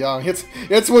kacke, ja. Jetzt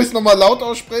wo ich es nochmal laut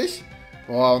ausspreche.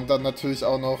 Boah, und dann natürlich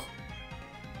auch noch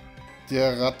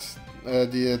der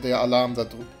Alarm da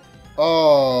drüben.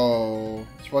 Oh,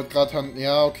 ich wollte gerade...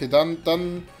 Ja, okay,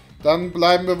 dann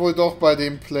bleiben wir wohl doch bei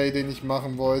dem Play, den ich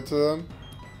machen wollte.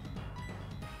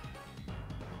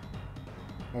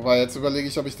 Wobei, jetzt überlege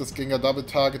ich, ob ich das Gengar Double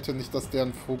targete, nicht, dass der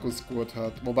einen Fokusgurt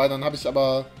hat. Wobei, dann habe ich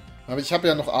aber... ich habe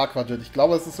ja noch Aquajet. Ich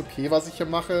glaube, es ist okay, was ich hier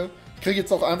mache. Ich kriege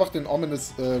jetzt auch einfach den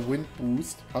Ominous Wind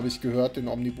Boost, habe ich gehört, den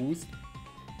Omni Boost.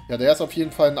 Ja, der ist auf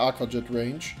jeden Fall in Aquajet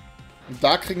Range. Und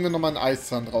da kriegen wir nochmal einen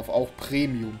Eiszahn drauf, auch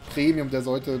Premium. Premium, der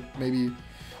sollte, maybe...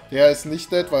 Der ist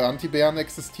nicht dead, weil Antibären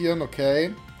existieren,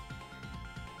 okay.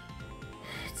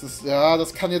 Ja,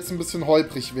 das kann jetzt ein bisschen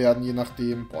holprig werden, je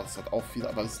nachdem. Boah, das hat auch viel,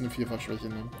 aber das ist eine Vierfachschwäche,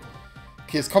 ne?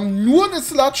 Okay, es kommt nur eine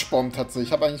Sludge-Bomb tatsächlich.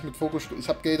 Ich habe eigentlich mit Fokus... Ich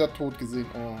habe Gator tot gesehen.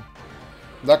 Oh.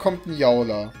 Und da kommt ein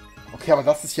Jaula. Okay, aber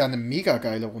das ist ja eine mega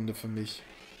geile Runde für mich.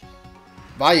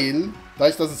 Weil,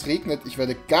 dadurch, dass es regnet, ich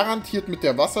werde garantiert mit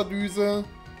der Wasserdüse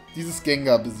dieses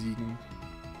Gengar besiegen.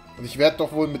 Und ich werde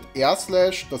doch wohl mit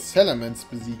Airslash das Salamence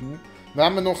besiegen. Dann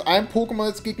haben wir noch ein Pokémon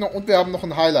als Gegner und wir haben noch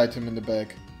ein Highlight-Item in the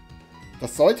Bag.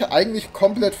 Das sollte eigentlich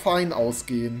komplett fein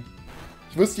ausgehen.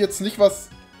 Ich wüsste jetzt nicht, was...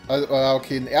 Also,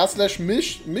 okay, ein Airslash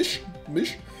Misch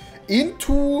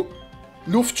into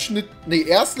Luftschnitt... Ne,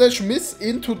 Airslash Miss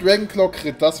into Dragonclaw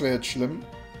Crit. Das wäre jetzt schlimm.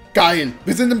 Geil!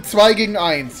 Wir sind im 2 gegen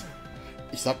 1.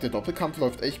 Ich sag, der Doppelkampf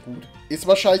läuft echt gut. Ist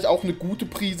wahrscheinlich auch eine gute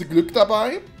Prise Glück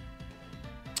dabei.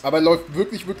 Aber er läuft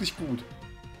wirklich, wirklich gut.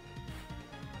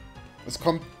 Es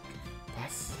kommt...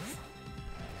 Was?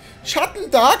 Schatten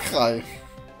Darkrai!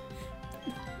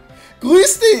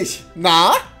 Grüß dich!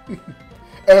 Na?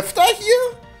 Öfter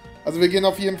hier? Also wir gehen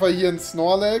auf jeden Fall hier in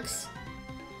Snorlax.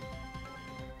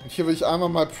 Und hier will ich einmal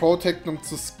mal protecten, um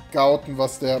zu scouten,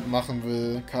 was der machen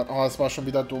will. Oh, das war schon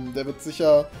wieder dumm. Der wird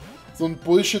sicher so ein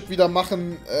Bullshit wieder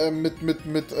machen mit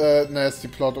Nasty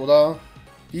Plot, oder?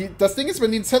 Das Ding ist,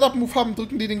 wenn die einen Setup-Move haben,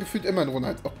 drücken die den gefühlt immer in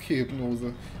Runde. Okay,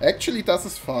 Hypnose. Actually, das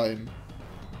ist fein.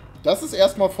 Das ist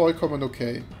erstmal vollkommen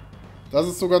okay. Das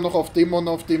ist sogar noch auf dem Mon,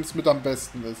 auf dem es mit am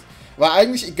besten ist. Weil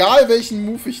eigentlich egal, welchen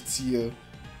Move ich ziehe,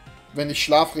 wenn ich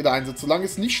Schlafrede einsetze. Solange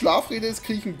es nicht Schlafrede ist,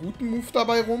 kriege ich einen guten Move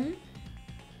dabei rum.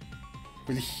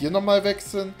 Will ich hier nochmal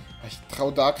wechseln? Ich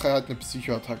traue Darkrai halt eine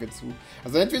Psycho-Attacke zu.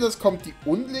 Also entweder es kommt die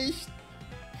Unlicht.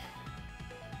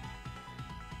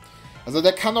 Also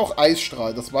der kann auch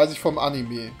Eisstrahl, das weiß ich vom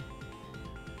Anime.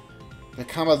 Der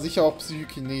kann aber sicher auch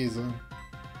Psychokinese.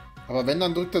 Aber wenn,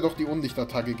 dann drückt er doch die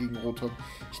Unlicht-Attacke gegen Rotom.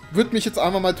 Ich würde mich jetzt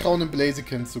einmal mal trauen, in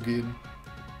Blaziken zu gehen.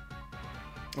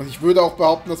 Und ich würde auch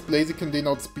behaupten, dass Blaziken den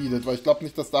outspeedet, weil ich glaube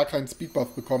nicht, dass da keinen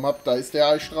Speedbuff bekommen hat. Da ist der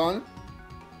Eisstrahl.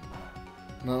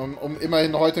 Na, um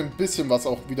immerhin heute ein bisschen was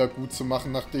auch wieder gut zu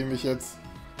machen, nachdem ich jetzt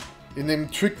in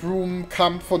dem Trick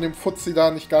Room-Kampf von dem Fuzzi da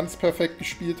nicht ganz perfekt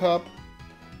gespielt habe.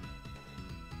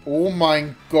 Oh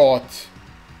mein Gott.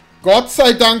 Gott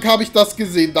sei Dank habe ich das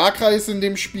gesehen. Darkrai ist in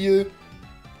dem Spiel...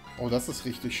 Oh, das ist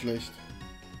richtig schlecht.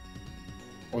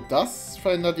 Oh, das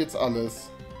verändert jetzt alles.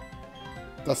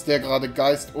 Dass der gerade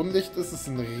Geist Unlicht ist, ist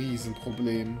ein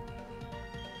Riesenproblem.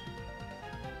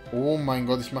 Oh mein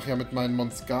Gott, ich mache ja mit meinen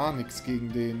Mons gar nichts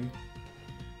gegen den.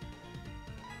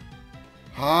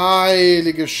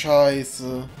 Heilige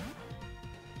Scheiße.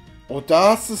 Oh,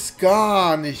 das ist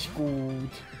gar nicht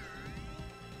gut.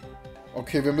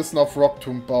 Okay, wir müssen auf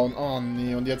Rocktomb bauen. Oh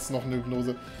nee, und jetzt noch eine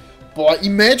Hypnose. Boah,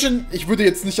 imagine, ich würde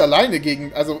jetzt nicht alleine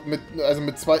gegen, also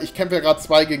mit zwei, ich kämpfe ja gerade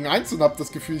 2 gegen 1 und habe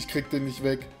das Gefühl, ich krieg den nicht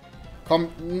weg. Komm,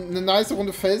 eine nice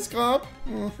Runde Felsgrab.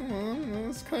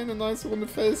 Das ist keine nice Runde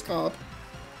Felsgrab.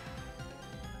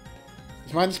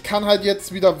 Ich meine, ich kann halt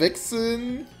jetzt wieder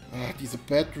wechseln. Ah, diese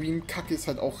Bad Dream-Kacke ist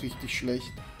halt auch richtig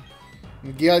schlecht.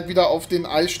 Und gehe halt wieder auf den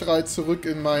Eisstrahl zurück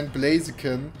in mein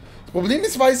Blaziken. Das Problem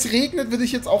ist, weil es regnet, will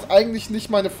ich jetzt auch eigentlich nicht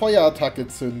meine Feuerattacke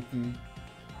zünden.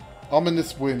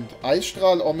 Ominous Wind.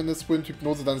 Eisstrahl, Ominous Wind,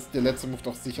 Hypnose, dann ist der letzte Move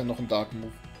doch sicher noch ein Dark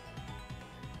Move.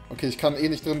 Okay, ich kann eh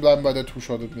nicht drin bleiben, weil der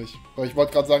two-shottet mich. Aber ich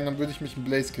wollte gerade sagen, dann würde ich mich einen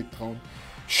Blaze-Kick trauen.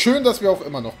 Schön, dass wir auch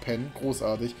immer noch pennen.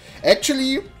 Großartig.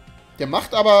 Actually, der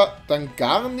macht aber dann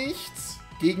gar nichts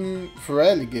gegen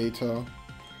Feraligatr.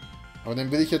 Aber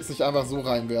den will ich jetzt nicht einfach so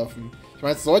reinwerfen. Ich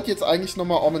meine, es sollte jetzt eigentlich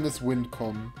nochmal Ominous Wind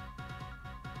kommen.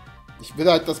 Ich will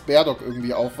halt, dass Beardog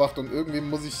irgendwie aufwacht und irgendwie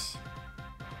muss ich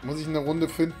eine Runde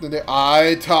finden, in der...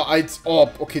 Alter, als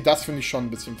ob! Okay, das finde ich schon ein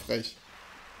bisschen frech.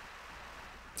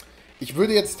 Ich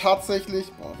würde jetzt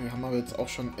tatsächlich... Boah, wir haben aber jetzt auch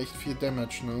schon echt viel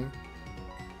Damage, ne?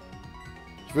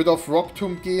 Ich würde auf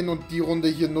Rocktomb gehen und die Runde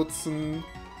hier nutzen,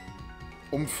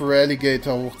 um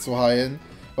Feraligatr hochzuheilen.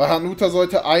 Weil Hanuta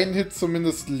sollte einen Hit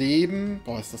zumindest leben.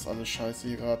 Boah, ist das alles scheiße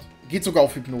hier gerade. Geht sogar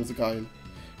auf Hypnose, geil.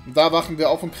 Und da wachen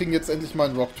wir auf und kriegen jetzt endlich mal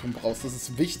einen Rocktomb raus. Das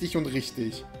ist wichtig und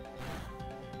richtig.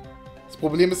 Das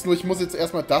Problem ist nur, ich muss jetzt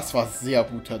erstmal... Das war sehr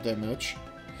guter Damage.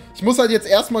 Ich muss halt jetzt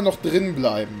erstmal noch drin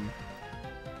bleiben.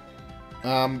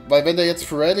 Weil wenn der jetzt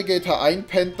Feraligatr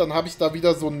einpennt, dann habe ich da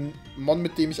wieder so einen Mon,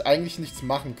 mit dem ich eigentlich nichts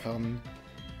machen kann.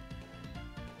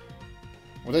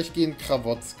 Oder ich gehe in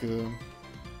Krawotzke.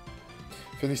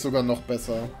 Finde ich sogar noch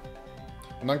besser.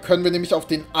 Und dann können wir nämlich auf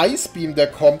den Ice Beam, der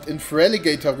kommt, in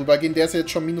Feraligatr rübergehen. Der ist ja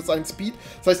jetzt schon -1 Speed.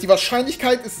 Das heißt, die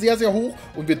Wahrscheinlichkeit ist sehr, sehr hoch.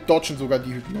 Und wir dodgen sogar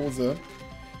die Hypnose.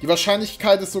 Die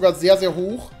Wahrscheinlichkeit ist sogar sehr, sehr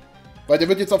hoch. Weil der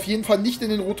wird jetzt auf jeden Fall nicht in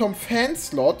den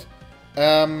Rotom-Fan-Slot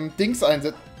Dings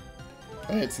einsetzen.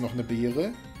 Jetzt noch eine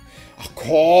Beere. Ach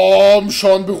komm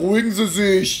schon, beruhigen Sie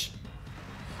sich.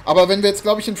 Aber wenn wir jetzt,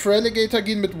 glaube ich, in Feraligatr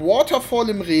gehen mit Waterfall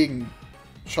im Regen,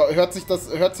 hört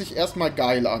sich erstmal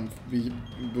geil an,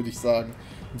 würde ich sagen.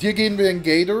 Und hier gehen wir in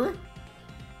Gator.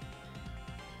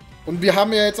 Und wir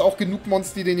haben ja jetzt auch genug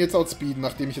Monster, die den jetzt outspeeden,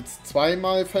 nachdem ich jetzt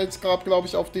 2-mal Felsgrab, glaube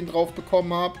ich, auf den drauf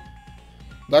bekommen habe.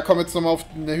 Da kommen wir jetzt nochmal auf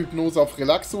eine Hypnose auf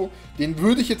Relaxo. Den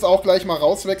würde ich jetzt auch gleich mal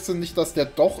rauswechseln, nicht, dass der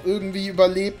doch irgendwie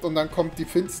überlebt. Und dann kommt die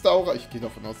Finsteraura. Ich gehe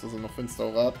davon aus, dass er noch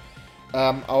Finsteraura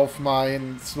hat. Auf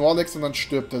mein Snorlax und dann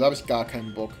stirbt er. Da habe ich gar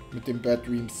keinen Bock mit den Bad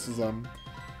Dreams zusammen.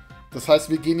 Das heißt,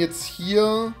 wir gehen jetzt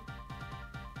hier,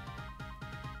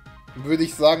 würde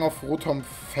ich sagen, auf Rotom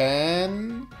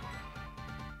Fan.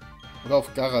 Oder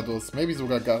auf Gyarados. Maybe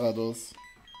sogar Gyarados.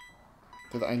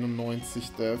 Der hat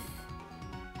 91 Def.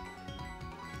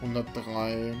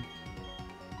 103.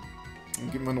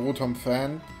 Dann gibt man Rotom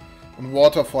Fan. Und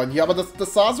Waterfall hier. Aber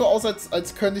das sah so aus,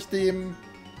 als könnte ich dem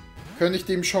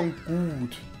schon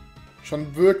gut.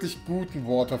 Schon wirklich guten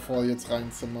Waterfall jetzt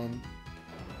reinzimmern.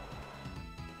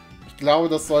 Ich glaube,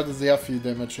 das sollte sehr viel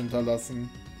Damage hinterlassen.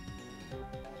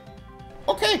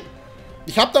 Okay.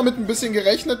 Ich habe damit ein bisschen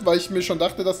gerechnet, weil ich mir schon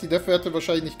dachte, dass die Def-Werte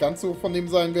wahrscheinlich nicht ganz so von dem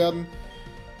sein werden.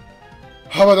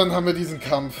 Aber dann haben wir diesen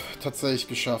Kampf tatsächlich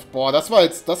geschafft. Boah, das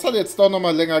hat jetzt doch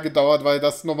nochmal länger gedauert, weil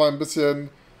das nochmal ein bisschen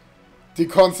die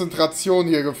Konzentration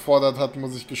hier gefordert hat,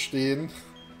 muss ich gestehen.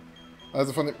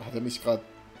 Also von dem... Hat er mich gerade...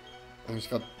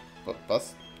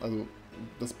 Was? Also,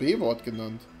 das B-Wort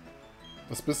genannt.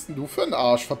 Was bist denn du für ein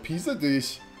Arsch? Verpiese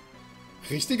dich.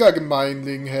 Richtiger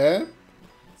Gemeinling, hä?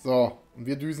 So, und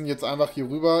wir düsen jetzt einfach hier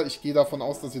rüber. Ich gehe davon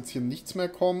aus, dass jetzt hier nichts mehr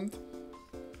kommt.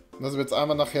 Und dass wir jetzt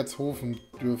einmal nach Herzhofen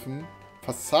dürfen.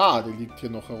 Fassade liegt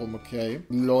hier noch herum, okay.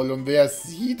 Lol, und wer ist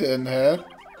sie denn, hä?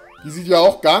 Die sieht ja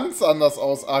auch ganz anders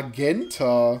aus.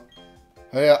 Argenta.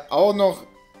 Hat ja auch noch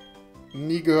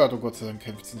nie gehört. Oh Gott sei Dank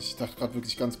kämpft sie nicht. Ich dachte gerade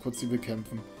wirklich ganz kurz, sie will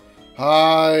kämpfen.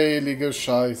 Heilige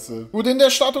Scheiße. Gut, in der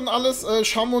Stadt und alles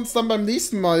schauen wir uns dann beim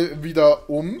nächsten Mal wieder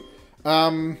um.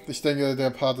 Ich denke, der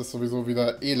Part ist sowieso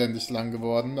wieder elendig lang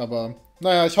geworden. Aber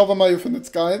naja, ich hoffe mal, ihr findet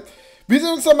es geil. Wir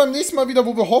sehen uns dann beim nächsten Mal wieder,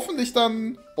 wo wir hoffentlich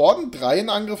dann Orden 3 in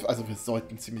Angriff... Also wir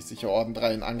sollten ziemlich sicher Orden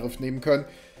 3 in Angriff nehmen können.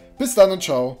 Bis dann und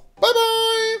ciao. Bye, bye!